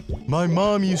wearing? My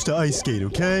mom used to ice skate,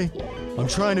 okay? I'm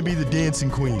trying to be the dancing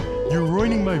queen. You're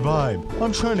ruining my vibe.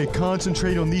 I'm trying to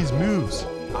concentrate on these moves.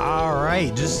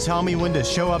 Alright, just tell me when to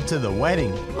show up to the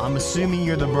wedding. I'm assuming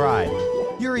you're the bride.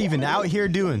 You're even out here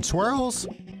doing twirls?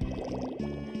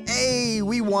 Hey,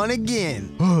 we won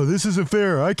again. Oh, this isn't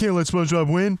fair. I can't let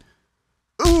SpongeBob win.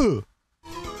 Ugh!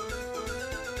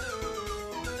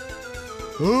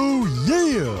 Oh,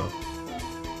 yeah!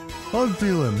 I'm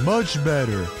feeling much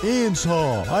better. And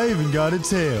tall. I even got a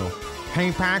tail.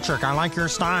 Hey, Patrick, I like your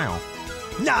style.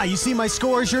 Nah, you see my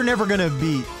scores? You're never gonna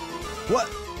beat. What?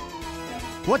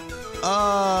 What?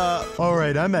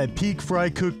 Alright, I'm at peak fry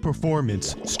cook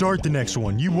performance. Start the next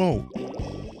one. You won't.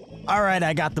 Alright,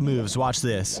 I got the moves. Watch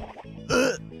this.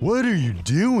 What are you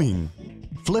doing?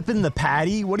 Flipping the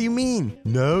patty? What do you mean?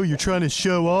 No, you're trying to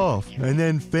show off and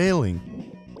then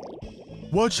failing.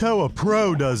 Watch how a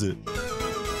pro does it.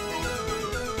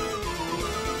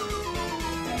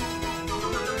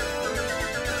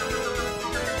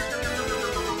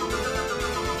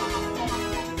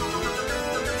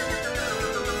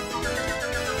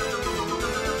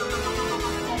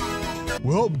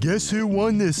 Well, guess who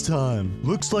won this time?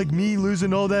 Looks like me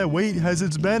losing all that weight has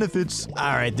its benefits.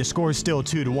 Alright, the score's still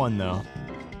 2-1 though.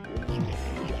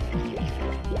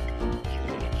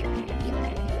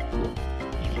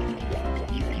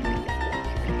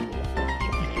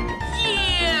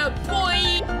 Yeah,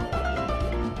 boy!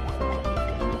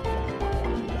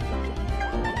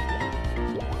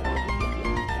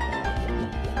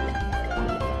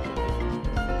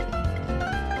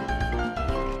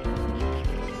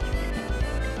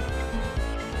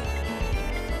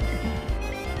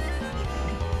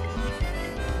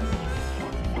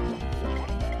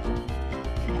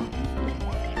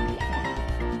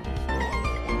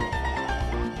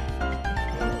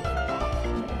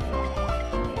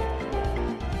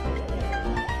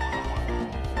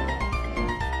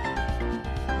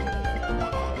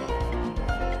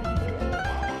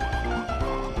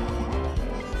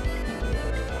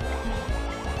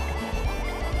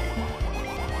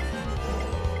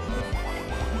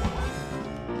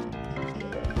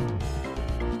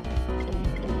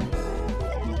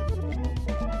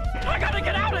 I gotta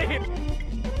get out of here!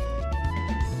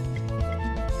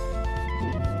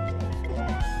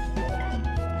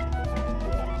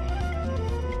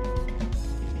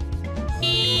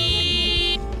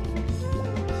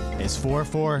 It's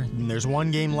 4-4, and there's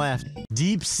one game left.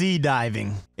 Deep sea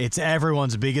diving. It's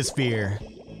everyone's biggest fear.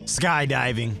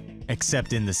 Skydiving,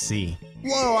 except in the sea.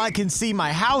 Whoa, I can see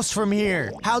my house from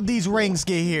here. How'd these rings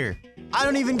get here? I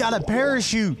don't even got a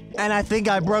parachute. And I think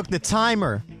I broke the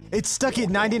timer. It's stuck at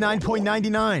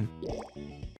 99.99.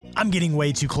 I'm getting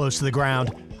way too close to the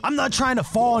ground. I'm not trying to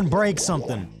fall and break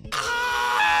something.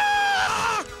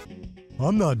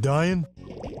 I'm not dying.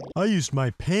 I used my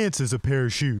pants as a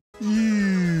parachute.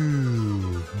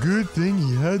 Ew. Good thing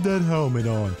he had that helmet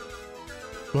on.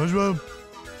 SpongeBob?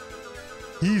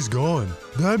 He's gone.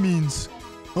 That means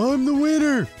I'm the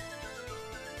winner!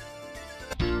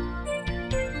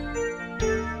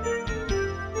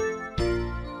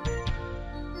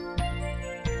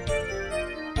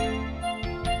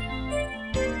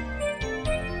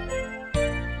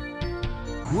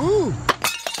 Woo!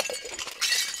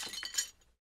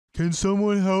 Can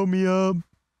someone help me up?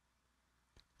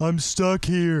 I'm stuck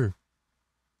here.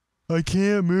 I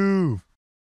can't move.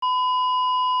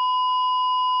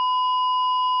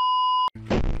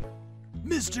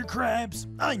 Mr. Krabs,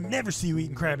 I never see you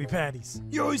eating Krabby Patties.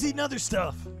 You're always eating other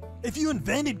stuff. If you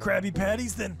invented Krabby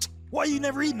Patties, then why you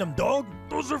never eating them, dog?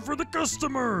 Those are for the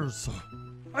customers.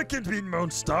 I can't be eating my own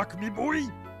stock, me boy.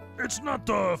 It's not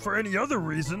for any other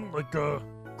reason, like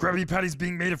Krabby Patties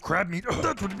being made of crab meat.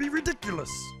 That would be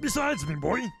ridiculous. Besides, me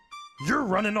boy, you're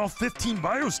running off 15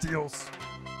 BioSteels.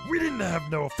 We didn't have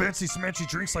no fancy smanchy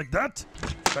drinks like that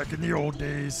back in the old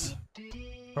days.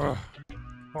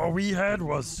 All we had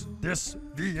was this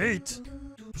V8.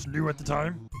 It was new at the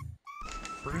time.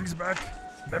 Brings back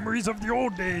memories of the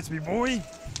old days, me boy.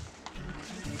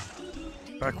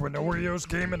 Back when Oreos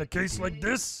came in a case like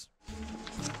this.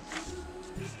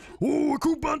 Oh, a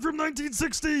coupon from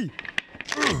 1960!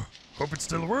 Hope it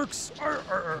still works.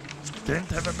 Can't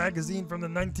have a magazine from the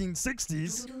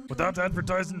 1960s without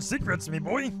advertising secrets, me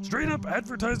boy. Straight up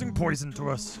advertising poison to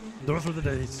us. Those were the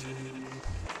days.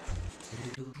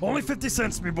 Only 50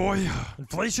 cents, me boy.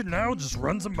 Inflation now just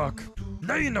runs amok.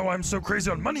 Now you know I'm so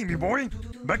crazy on money, me boy.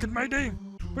 Back in my day,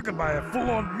 we could buy a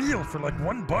full-on meal for like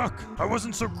 $1. I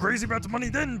wasn't so crazy about the money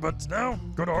then, but now,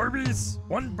 go to Arby's,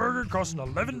 one burger costing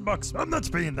 $11. I'm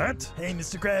not paying that. Hey,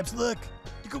 Mr. Krabs, look.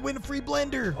 You could win a free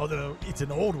blender, although it's an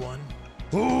old one.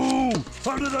 Oh,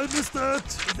 how did I miss that?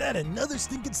 Is that another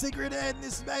stinking cigarette ad in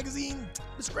this magazine?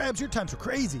 Mr. Krabs, your times were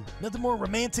crazy. Nothing more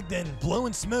romantic than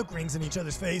blowing smoke rings in each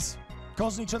other's face,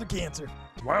 causing each other cancer.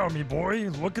 Wow, me boy,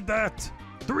 look at that.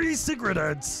 3 cigarette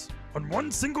ads on one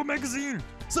single magazine.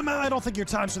 Somehow I don't think your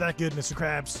times are that good, Mr.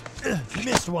 Krabs. You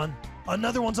missed one.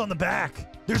 Another one's on the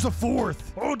back. There's a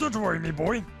fourth. Oh, don't worry, me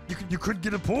boy. You could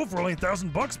get a pull for only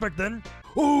 $1,000 back then.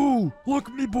 Oh,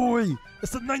 look, me boy.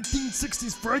 It's the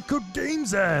 1960s Fry Cook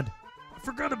Games ad. I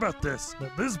forgot about this. Now,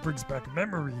 this brings back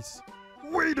memories.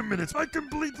 Wait a minute, I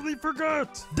completely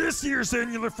forgot. This year's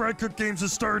annual Fry Cook Games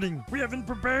is starting. We haven't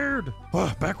prepared.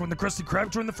 Back when the Krusty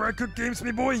Krab joined the Fry Cook Games,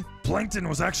 me boy, Plankton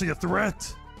was actually a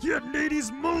threat. He had an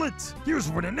 80s mullet. He was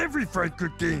winning every Fry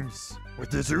Cook Games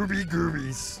with his Ooby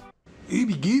Goobies.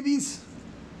 Ooby Goobies?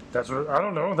 That's what, I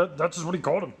don't know, that's just what he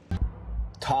called him.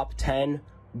 Top 10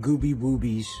 Gooby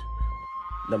Woobies.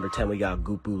 Number 10, we got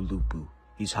Goopoo Loopoo.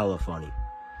 He's hella funny.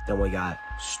 Then we got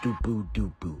Stoopoo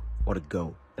Doopoo. What a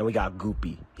goat. Then we got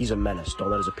Goopy. He's a menace.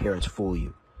 Don't let his appearance fool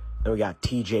you. Then we got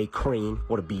TJ Crean.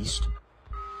 What a beast.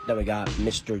 Then we got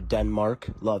Mr. Denmark.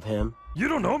 Love him. You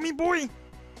don't know me, boy?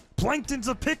 Plankton's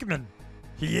a Pikmin.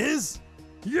 He is?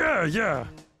 Yeah.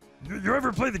 You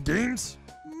ever play the games?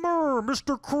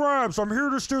 Mr. Krabs, I'm here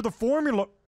to steer the formula.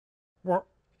 What?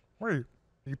 Wait.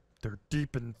 They're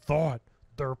deep in thought.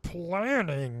 They're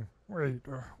planning. Wait,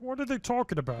 what are they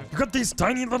talking about? You got these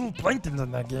tiny little planktons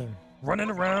in that game.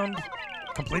 Running around,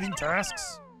 completing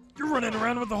tasks. You're running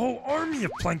around with a whole army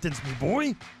of planktons, me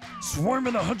boy.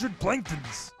 Swarming 100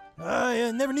 planktons.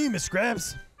 I never knew, Miss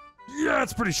Krabs. Yeah,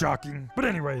 it's pretty shocking. But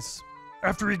anyways,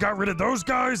 after he got rid of those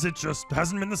guys, it just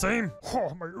hasn't been the same.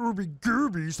 Oh, my Ooby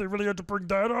Goobies, they really had to bring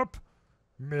that up.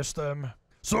 Miss them.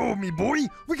 So, me boy,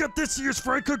 we got this year's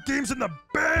Fry Cook Games in the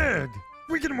bag.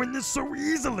 We can win this so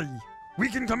easily. We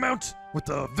can come out with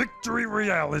a victory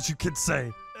royale, as you kids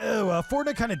say. Oh,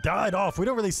 Fortnite kind of died off. We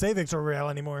don't really say victory royale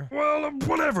anymore. Well,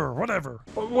 whatever.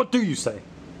 What do you say?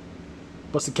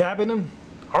 Bust a cap in him?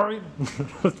 Alright,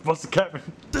 let's bust a cap in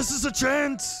him. This is a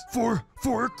chance for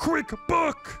a quick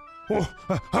buck. Oh,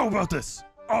 how about this?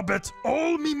 I'll bet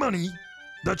all me money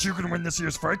that you can win this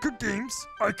year's Fry Cook Games.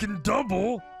 I can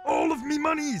double all of me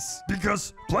monies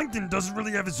because Plankton doesn't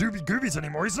really have his Ooby Goobies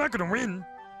anymore. He's not gonna win.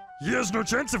 He has no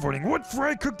chance of winning. What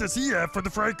Fry Cook does he have for the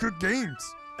Fry Cook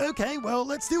Games? Okay, well,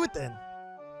 let's do it then.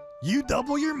 You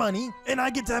double your money, and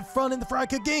I get to have fun in the Fry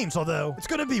Cook Games, although it's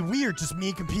gonna be weird just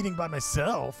me competing by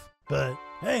myself. But,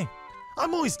 hey,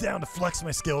 I'm always down to flex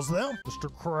my skills, though.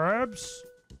 Mr. Krabs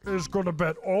is gonna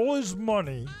bet all his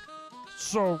money,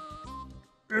 so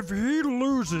if he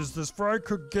loses this Fry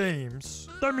Cook Games,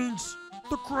 that means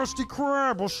the Krusty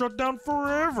Krab will shut down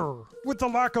forever. With the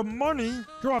lack of money,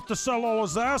 he'll have to sell all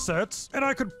his assets, and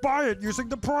I could buy it using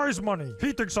the prize money.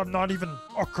 He thinks I'm not even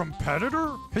a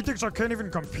competitor? He thinks I can't even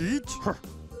compete?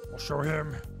 I'll show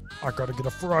him. I gotta get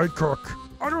a Fry Cook.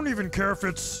 I don't even care if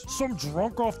it's some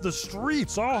drunk off the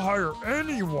streets. I'll hire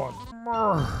anyone.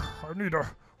 I need a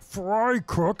Fry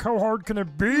Cook. How hard can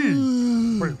it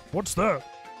be? Wait, what's that?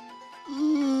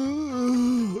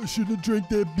 I shouldn't have drank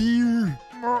that beer.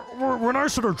 When I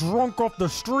said a drunk off the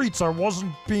streets, I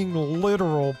wasn't being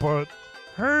literal, but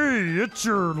hey, it's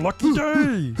your lucky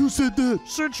day. Who said that?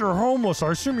 Since you're homeless,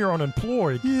 I assume you're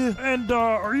unemployed. Yeah. And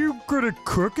are you good at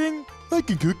cooking? I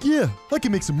can cook, yeah. I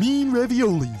can make some mean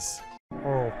raviolis.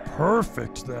 Oh,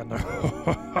 perfect then.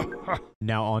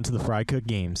 Now on to the Fry Cook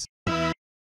Games.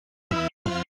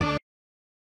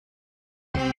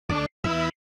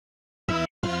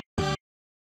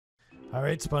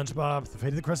 Alright, Spongebob, the fate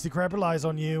of the Krusty Krab relies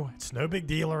on you. It's no big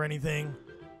deal or anything.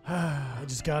 I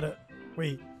just gotta...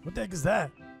 Wait, what the heck is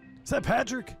that? Is that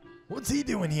Patrick? What's he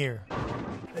doing here?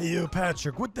 Hey, yo,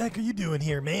 Patrick, what the heck are you doing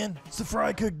here, man? It's the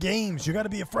Fry Cook Games. You gotta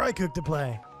be a Fry Cook to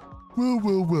play.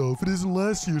 Well, if it isn't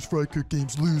last year's Fry Cook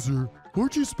Games loser,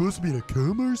 aren't you supposed to be in a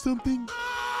coma or something?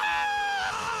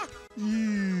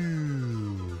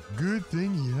 Ew, good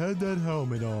thing he had that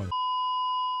helmet on.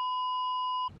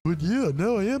 But yeah,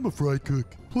 now I am a Fry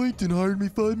Cook. Plankton hired me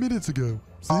 5 minutes ago.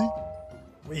 See?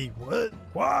 Wait, what?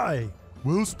 Why?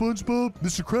 Well, SpongeBob,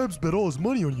 Mr. Krabs bet all his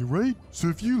money on you, right? So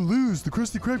if you lose, the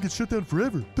Krusty Krab gets shut down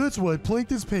forever. That's why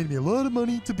Plankton's paying me a lot of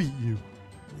money to beat you.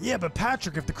 Yeah, but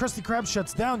Patrick, if the Krusty Krab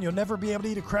shuts down, you'll never be able to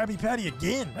eat a Krabby Patty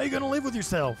again. How are you gonna live with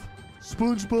yourself?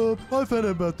 SpongeBob, I found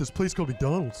out about this place called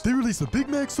McDonald's. They released a Big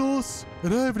Mac sauce,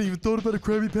 and I haven't even thought about a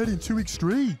Krabby Patty in 2 weeks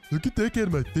straight. Look at that out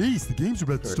of my face. The games are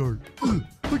about to start. Ugh,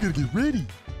 I gotta get ready.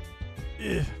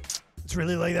 It's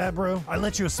really like that, bro? I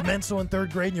lent you a Cemenso in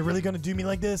 3rd grade, and you're really gonna do me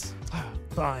like this?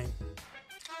 Fine.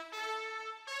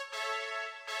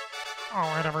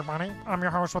 Alright, everybody. I'm your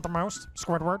host with the most,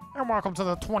 Squidward, and welcome to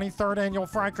the 23rd annual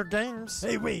Fry Cook Games.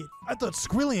 Hey, wait. I thought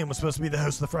Squilliam was supposed to be the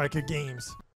host of the Fry Cook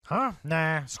Games. Huh?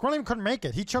 Nah, Squilliam couldn't make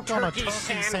it. He choked on a turkey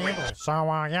sandwich. So,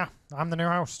 yeah, I'm the new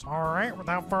host. All right,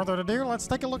 without further ado, let's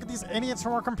take a look at these idiots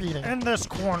who are competing. In this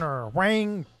corner,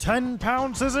 weighing 10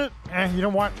 pounds, is it? You know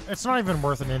what? It's not even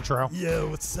worth an intro. Yo,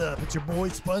 what's up? It's your boy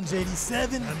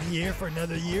Sponge87. I'm here for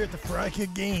another year at the Fry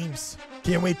Cook Games.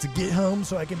 Can't wait to get home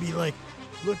so I can be like,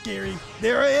 look, Gary,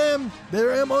 there I am.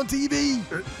 There I am on TV.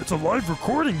 It's a live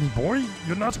recording, me boy.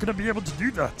 You're not gonna be able to do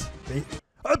that.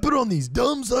 I put on these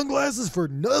dumb sunglasses for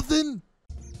nothing?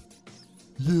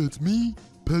 Yeah, it's me,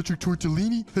 Patrick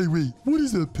Tortellini. Hey, wait, what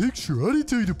is that picture? I didn't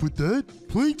tell you to put that.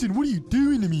 Plankton, what are you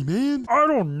doing to me, man? I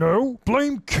don't know.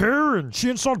 Blame Karen. She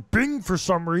installed Bing for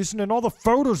some reason, and all the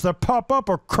photos that pop up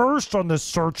are cursed on this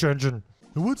search engine.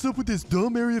 And what's up with this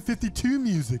dumb Area 52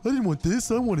 music? I didn't want this,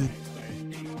 I wanted...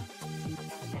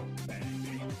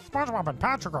 SpongeBob and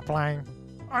Patrick are playing.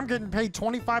 I'm getting paid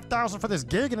 $25,000 for this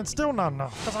gig, and it's still not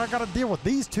enough, because I gotta deal with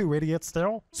these two idiots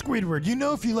still. Squidward, you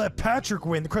know if you let Patrick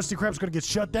win, the Krusty Krab's gonna get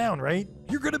shut down, right?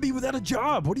 You're gonna be without a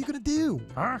job. What are you gonna do?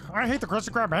 Huh? I hate the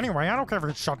Krusty Krab anyway. I don't care if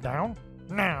it's shut down.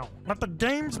 Now, let the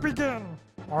games begin.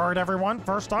 All right, everyone.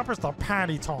 First up is the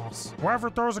patty toss. Whoever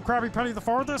throws a Krabby Patty the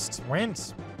farthest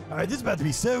wins. All right, this is about to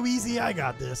be so easy. I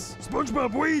got this.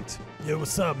 SpongeBob, wait! Yo,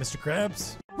 what's up, Mr.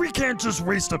 Krabs? We can't just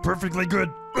waste a perfectly good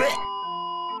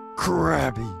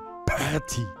Krabby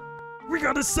Patty. We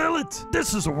gotta sell it.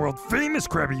 This is a world famous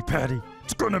Krabby Patty.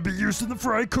 It's gonna be used in the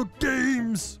Fry Cook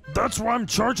Games. That's why I'm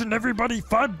charging everybody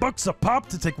 $5 a pop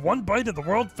to take one bite of the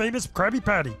world famous Krabby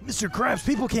Patty. Mr. Krabs,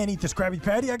 people can't eat this Krabby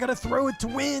Patty. I gotta throw it to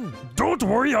win. Don't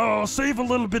worry, I'll save a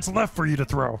little bits left for you to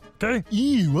throw, okay?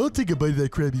 Ew, I'll take a bite of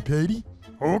that Krabby Patty.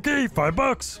 Okay,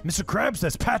 $5. Mr. Krabs,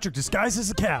 that's Patrick disguised as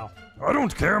a cow. I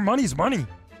don't care, money's money.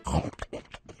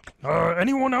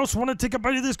 Anyone else want to take a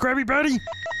bite of this Krabby Patty?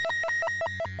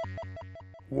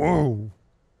 Whoa.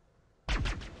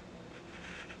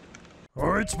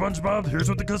 Alright, SpongeBob, here's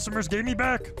what the customers gave me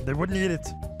back. They wouldn't eat it.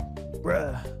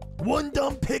 Bruh. One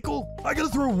dumb pickle? I gotta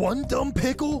throw one dumb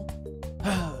pickle?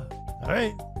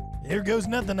 Alright, here goes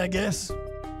nothing, I guess.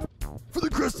 For the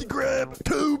Krusty Krab,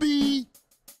 Toby!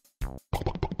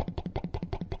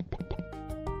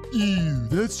 Ew,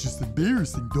 that's just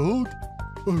embarrassing, dog.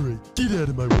 Alright, get out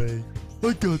of my way.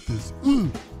 I got this. Ugh.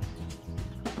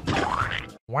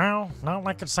 Well, not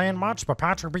like it's saying much, but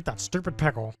Patrick beat that stupid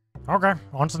pickle. Okay,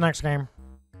 on to the next game.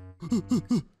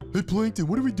 Hey, Plankton,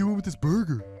 what are we doing with this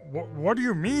burger? What do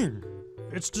you mean?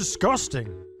 It's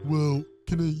disgusting. Well,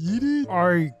 can I eat it?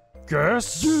 I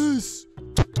guess? Yes!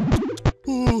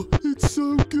 Oh, it's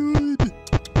so good!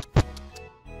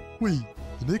 Wait,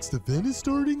 the next event is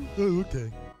starting? Oh,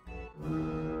 okay.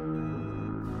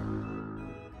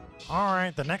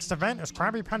 Alright, the next event is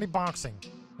Krabby Patty Boxing.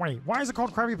 Wait, why is it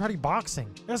called Krabby Patty Boxing?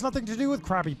 It has nothing to do with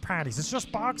Krabby Patties, it's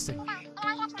just boxing.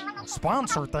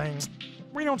 Sponsor things.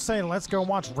 We don't say let's go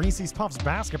watch Reese's Puffs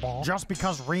basketball just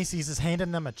because Reese's is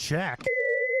handing them a check.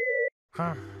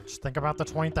 Huh, just think about the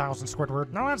 20,000,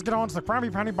 Squidward. Now let's get on to the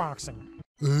Krabby Patty Boxing.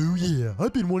 Oh yeah,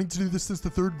 I've been wanting to do this since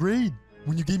the 3rd grade.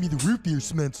 When you gave me the root beer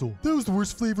schmenzel. That was the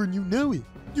worst flavor and you know it.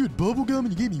 You had bubblegum and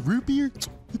you gave me root beer?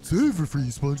 It's over for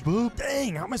you, SpongeBob.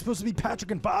 Dang, how am I supposed to be Patrick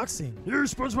in boxing? Here,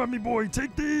 SpongeBob, me boy,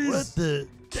 take these. What the?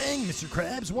 Dang, Mr.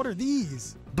 Krabs, what are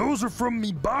these? Those are from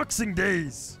me boxing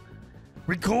days.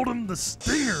 We called them the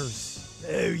Stingers.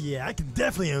 Oh yeah, I can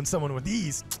definitely own someone with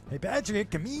these. Hey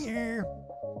Patrick, come here.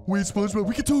 Wait, SpongeBob,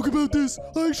 we can talk about this.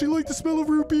 I actually like the smell of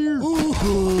root beer.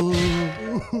 Oh,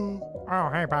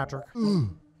 hey Patrick.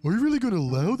 Are you really gonna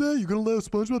allow that? You're gonna allow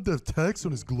SpongeBob to have tax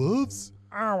on his gloves?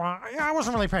 Oh, I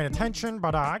wasn't really paying attention,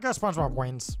 but I guess SpongeBob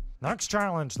wins. Next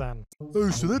challenge, then.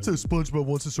 Oh, so that's how SpongeBob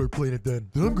wants to start playing it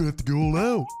then. Then I'm gonna have to go all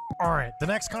out. Alright, the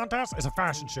next contest is a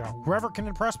fashion show. Whoever can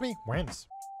impress me, wins.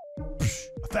 A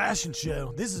fashion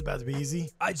show? This is about to be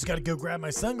easy. I just gotta go grab my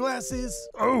sunglasses.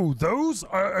 Oh, those?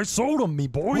 I sold them, me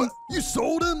boy. What? You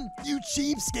sold them? You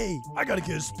cheapskate. I gotta go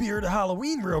to Spirit of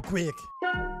Halloween real quick.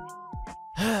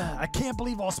 I can't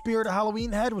believe all Spirit of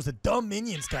Halloween had was a dumb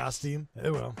Minions costume.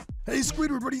 Oh well. Hey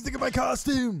Squidward, what do you think of my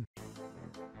costume?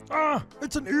 Ah,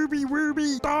 it's an Ooby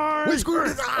Wooby. Die! Wait, Squidward!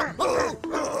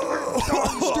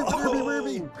 Stupid Ooby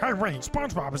Wooby! Hey, wait,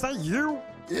 SpongeBob, is that you?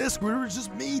 Yeah, Squidward, it's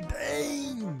just me.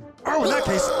 Dang! Oh, in that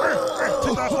case,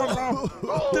 take that SpongeBob.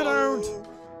 Get out!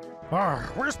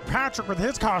 Where's Patrick with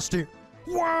his costume?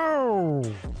 Whoa!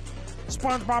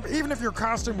 SpongeBob, even if your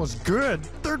costume was good,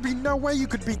 there'd be no way you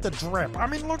could beat the drip. I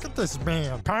mean, look at this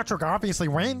man. Patrick obviously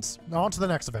wins. On to the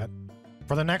next event.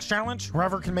 For the next challenge,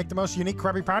 whoever can make the most unique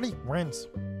Krabby Patty wins.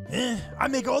 I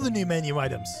make all the new menu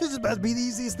items. This is about to be the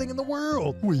easiest thing in the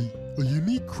world. Wait, a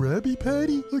unique Krabby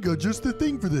Patty? I got just the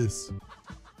thing for this.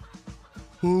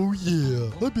 Oh yeah,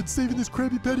 I've been saving this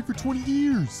Krabby Patty for 20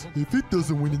 years. If it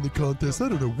doesn't win in the contest, I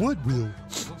don't know what will.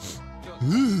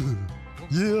 Ugh.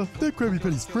 Yeah, that Krabby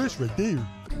Patty's fresh right there.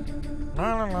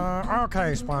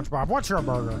 Okay, SpongeBob, what's your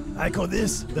burger? I call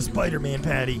this the Spider-Man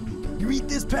patty. You eat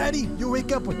this patty, you'll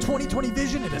wake up with 20/20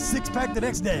 vision and a six-pack the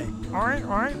next day. All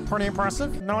right, pretty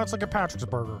impressive. Now let's look at Patrick's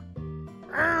burger.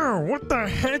 Oh, what the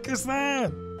heck is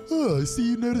that? Oh, I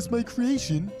see you noticed my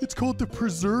creation. It's called the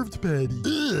preserved patty.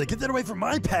 Ugh, get that away from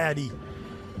my patty.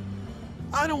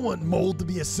 I don't want mold to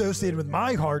be associated with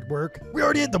my hard work. We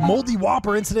already had the moldy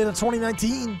Whopper incident in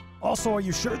 2019. Also, are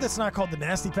you sure that's not called the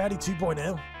Nasty Patty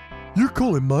 2.0? You're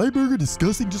calling my burger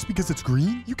disgusting just because it's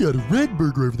green? You got a red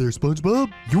burger over there,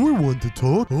 SpongeBob. You're one to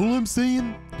talk. All I'm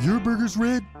saying, your burger's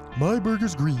red, my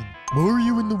burger's green.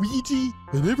 Mario and Luigi,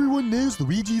 and everyone knows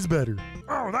Luigi's better.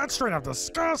 Oh, that's straight up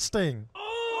disgusting.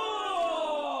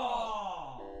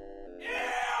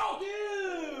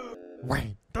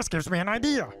 Wait, this gives me an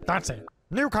idea. That's it.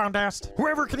 New contest.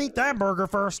 Whoever can eat that burger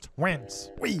first wins.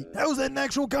 Wait, how was that an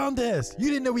actual contest? You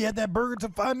didn't know we had that burger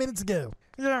until 5 minutes ago.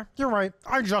 Yeah, you're right.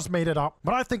 I just made it up.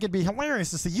 But I think it'd be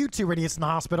hilarious to see you two idiots in the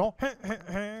hospital.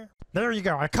 There you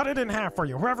go. I cut it in half for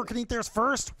you. Whoever can eat theirs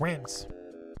first wins.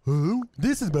 Oh,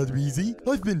 this is about easy.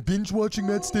 I've been binge watching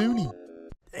Matt Stoney.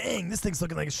 Dang, this thing's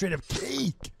looking like a straight up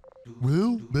cake.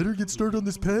 Well, better get started on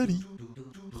this patty.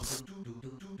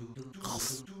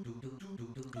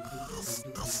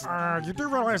 You do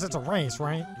realize it's a race,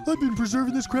 right? I've been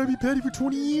preserving this Krabby Patty for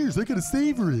 20 years. I gotta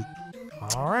savor it.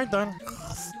 All right, then.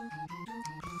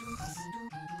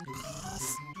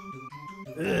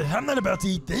 I'm not about to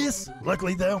eat this.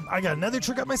 Luckily, though, I got another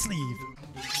trick up my sleeve.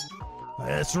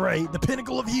 That's right, the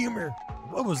pinnacle of humor.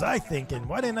 What was I thinking?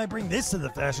 Why didn't I bring this to the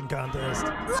fashion contest?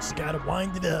 Just gotta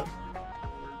wind it up.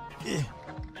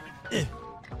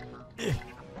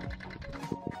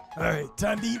 Alright,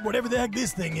 time to eat whatever the heck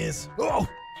this thing is. Oh,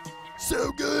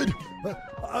 so good.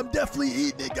 I'm definitely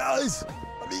eating it, guys.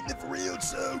 I'm eating it for real.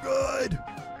 It's so good.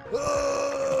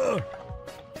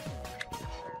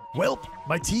 Well,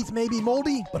 my teeth may be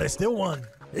moldy, but I still won.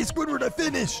 Hey, Squidward, I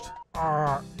finished.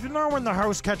 You know when the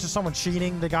host catches someone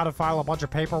cheating, they gotta file a bunch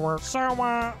of paperwork? So,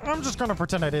 I'm just gonna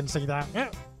pretend I didn't see that. Yeah,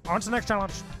 on to the next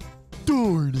challenge.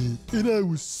 Darn it, and I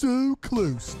was so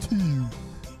close, too.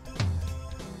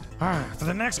 For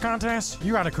the next contest,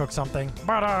 you gotta cook something.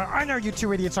 But, I know you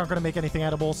two idiots aren't gonna make anything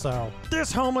edible, so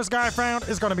this homeless guy I found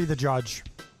is gonna be the judge.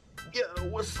 Yo,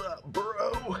 what's up,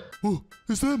 bro? Oh,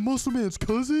 is that Muscle Man's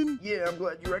cousin? Yeah, I'm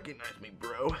glad you recognize me,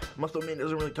 bro. Muscle Man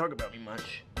doesn't really talk about me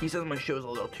much. He says my show's a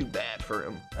little too bad for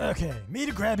him. Okay, made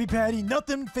a Krabby Patty.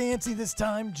 Nothing fancy this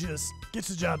time, just gets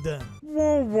the job done.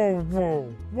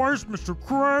 Whoa. Why is Mr.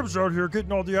 Krabs out here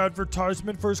getting all the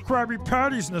advertisement for his Krabby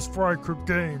Patties in his fry cook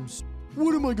games?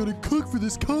 What am I gonna cook for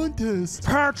this contest?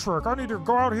 Patrick, I need to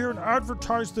go out here and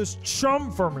advertise this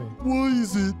chum for me. Why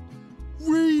is it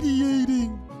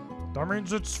radiating? That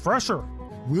means it's fresher.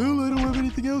 Well, I don't have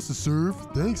anything else to serve.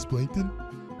 Thanks, Plankton.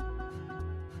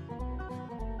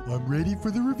 I'm ready for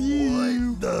the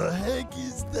review. What the heck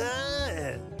is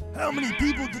that? How many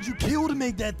people did you kill to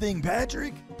make that thing,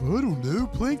 Patrick? I don't know.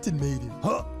 Plankton made it.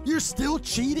 Huh? You're still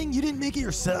cheating? You didn't make it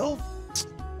yourself?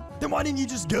 Then why didn't you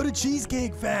just go to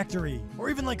Cheesecake Factory? Or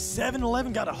even like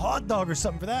 7-Eleven got a hot dog or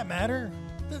something for that matter?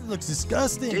 That looks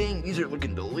disgusting. Dang, these are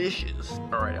looking delicious.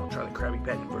 Alright, I'll try the Krabby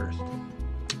Patty first.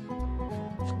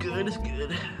 It's good.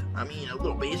 I mean, a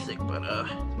little basic, but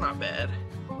it's not bad.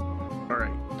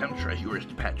 Alright, time to try yours,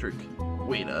 Patrick.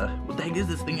 Wait, what the heck is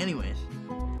this thing anyways?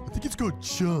 I think it's called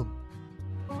chum.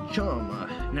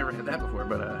 Chum, never had that before,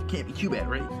 but can't be too bad,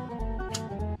 right?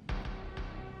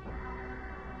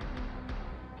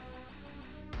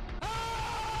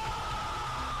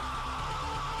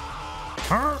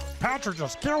 Huh? Patrick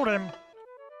just killed him.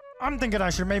 I'm thinking I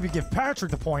should maybe give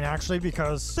Patrick the point, actually,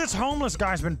 because this homeless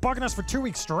guy's been bugging us for 2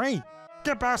 weeks straight.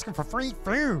 Kept asking for free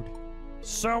food.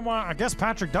 So, I guess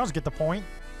Patrick does get the point.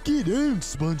 Get out,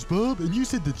 SpongeBob, and you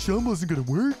said the chum wasn't gonna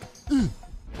work?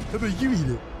 How about you eat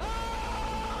it?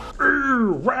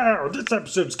 Ooh, wow, this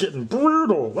episode's getting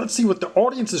brutal. Let's see what the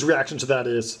audience's reaction to that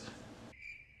is.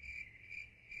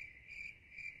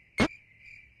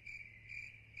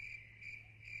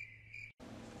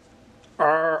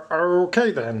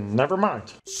 Okay then, never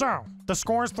mind. So, the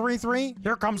score is 3-3.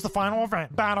 Here comes the final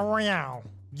event, Battle Royale.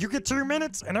 You get 2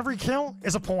 minutes, and every kill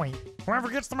is a point. Whoever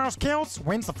gets the most kills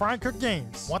wins the fry cook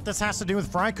games. What this has to do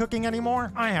with fry cooking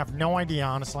anymore, I have no idea,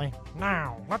 honestly.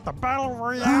 Now, let the Battle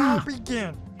Royale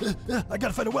begin. I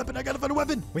gotta find a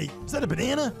weapon. Wait, is that a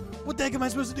banana? What the heck am I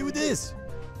supposed to do with this?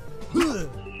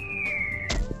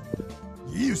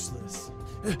 Useless.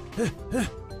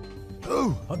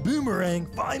 Oh, a boomerang.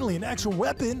 Finally, an actual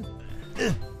weapon.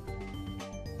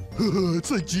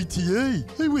 It's like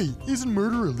GTA. Hey, wait, isn't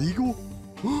murder illegal?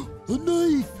 A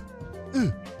knife!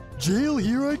 Jail,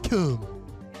 here I come.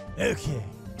 Okay,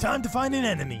 time to find an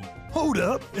enemy. Hold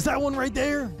up, is that one right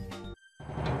there?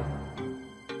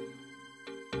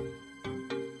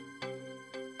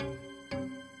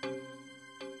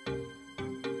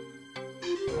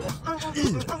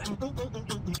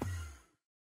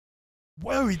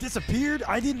 Whoa, he disappeared?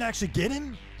 I didn't actually get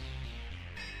him?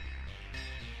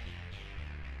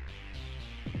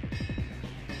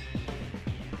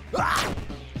 Ah!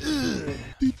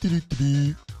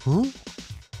 Huh?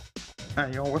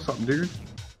 Hey, yo, what's up, dude?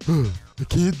 I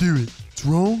can't do it. It's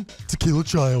wrong to kill a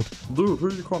child. Dude, who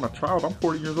are you calling a child? I'm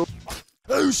 40 years old.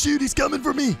 Oh shoot, he's coming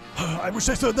for me! I wish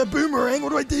I saw that boomerang. What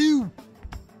do I do?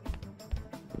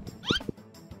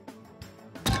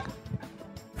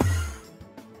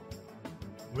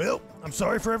 Well, I'm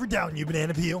sorry for ever doubting you,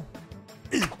 Banana Peel.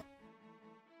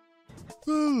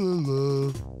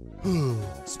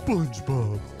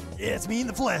 SpongeBob. Yeah, it's me in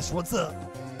the flesh. What's up?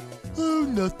 Oh,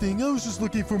 nothing. I was just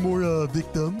looking for more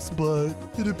victims, but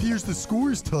it appears the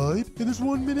score is tied, and there's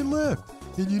 1 minute left.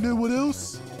 And you know what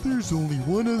else? There's only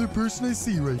one other person I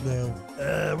see right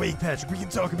now. Wait, Patrick, we can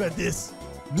talk about this.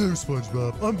 No,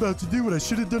 SpongeBob. I'm about to do what I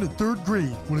should have done in 3rd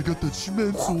grade when I got that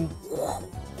schmenzel.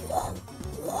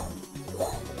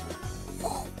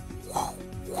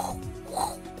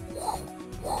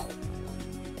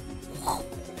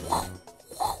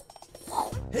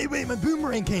 Hey, wait, my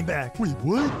boomerang came back. Wait,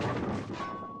 what?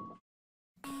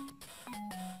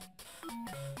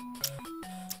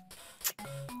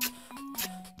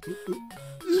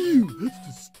 Ew,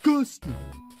 that's disgusting.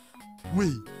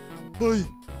 Wait, I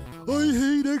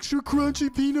hate extra crunchy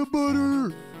peanut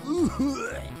butter.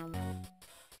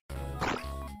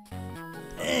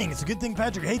 Dang, it's a good thing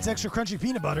Patrick hates extra crunchy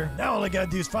peanut butter. Now all I gotta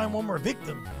do is find one more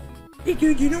victim. Hey,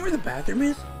 dude, you know where the bathroom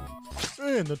is?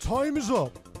 And the time is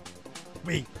up.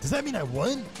 Wait, does that mean I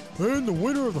won? And the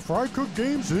winner of the Fry Cook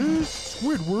Games is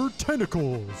Squidward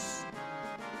Tentacles.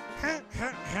 Get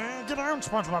down,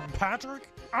 SpongeBob and Patrick.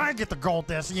 I get the gold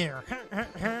this year.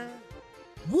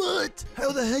 What?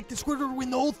 How the heck did Squidward win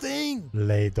the whole thing?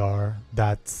 Later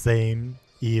that same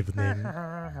evening.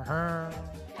 No,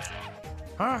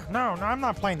 I'm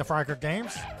not playing the Fry Cook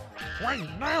Games. Wait,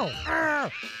 no!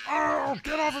 Oh,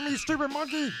 get off of me, stupid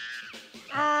monkey!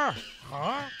 Oh,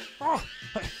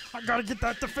 I gotta get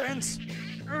that defense! Take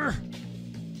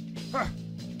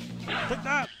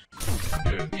that!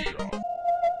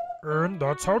 And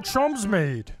that's how chum's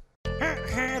made.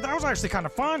 That was actually kind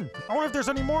of fun. I wonder if there's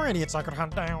any more idiots I could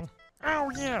hunt down.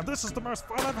 Oh yeah, this is the most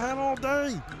fun I've had all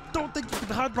day. Don't think you can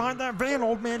hide behind that van,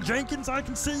 old man Jenkins. I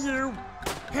can see you.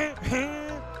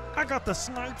 I got the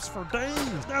snipes for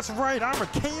days. That's right, I'm a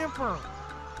camper.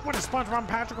 What, did SpongeBob and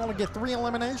Patrick only get 3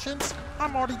 eliminations?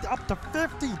 I'm already up to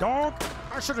 50, dog.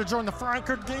 I should have joined the Fry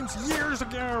Cook Games years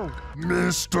ago.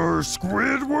 Mr.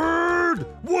 Squidward,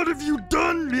 what have you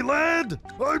done, me lad?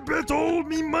 I bet all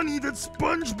me money that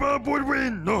SpongeBob would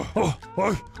win. I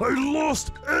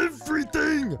lost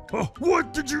everything.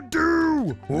 What did you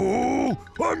do? Oh,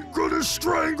 I'm gonna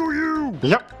strangle you.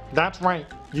 Yep, that's right.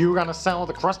 You gotta sell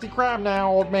the Krusty Krab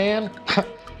now, old man.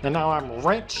 And now I'm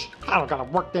rich. I don't gotta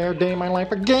work there a day in my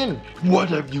life again. What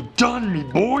have you done, me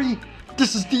boy?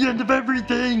 This is the end of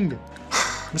everything.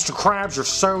 Mr. Krabs, you're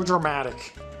so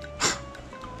dramatic.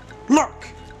 Look!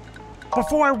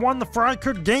 Before I won the Fry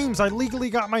Cook Games, I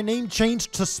legally got my name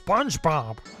changed to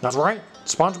SpongeBob. That's right.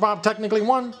 SpongeBob technically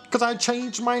won because I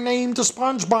changed my name to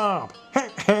SpongeBob.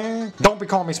 Don't be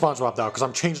calling me SpongeBob though, because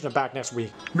I'm changing it back next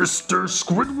week. Mr.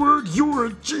 Squidward, you're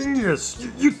a genius.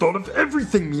 You thought of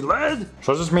everything, me lad.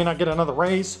 So does this mean I get another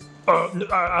raise?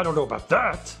 I don't know about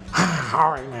that.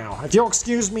 Alright now, if you'll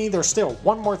excuse me, there's still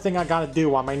one more thing I gotta do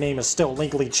while my name is still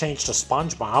legally changed to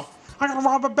SpongeBob. I gotta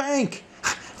rob a bank.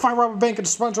 If I rob a bank in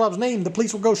SpongeBob's name, the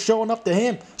police will go showing up to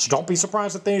him. So don't be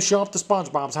surprised if they show up to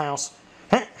SpongeBob's house.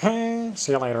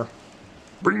 See you later.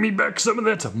 Bring me back some of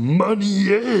that money,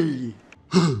 eh?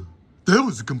 That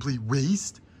was a complete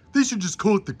waste. They should just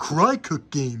call it the Fry Cook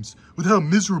Games with how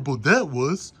miserable that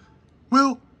was.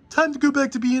 Well, time to go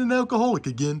back to being an alcoholic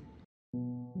again.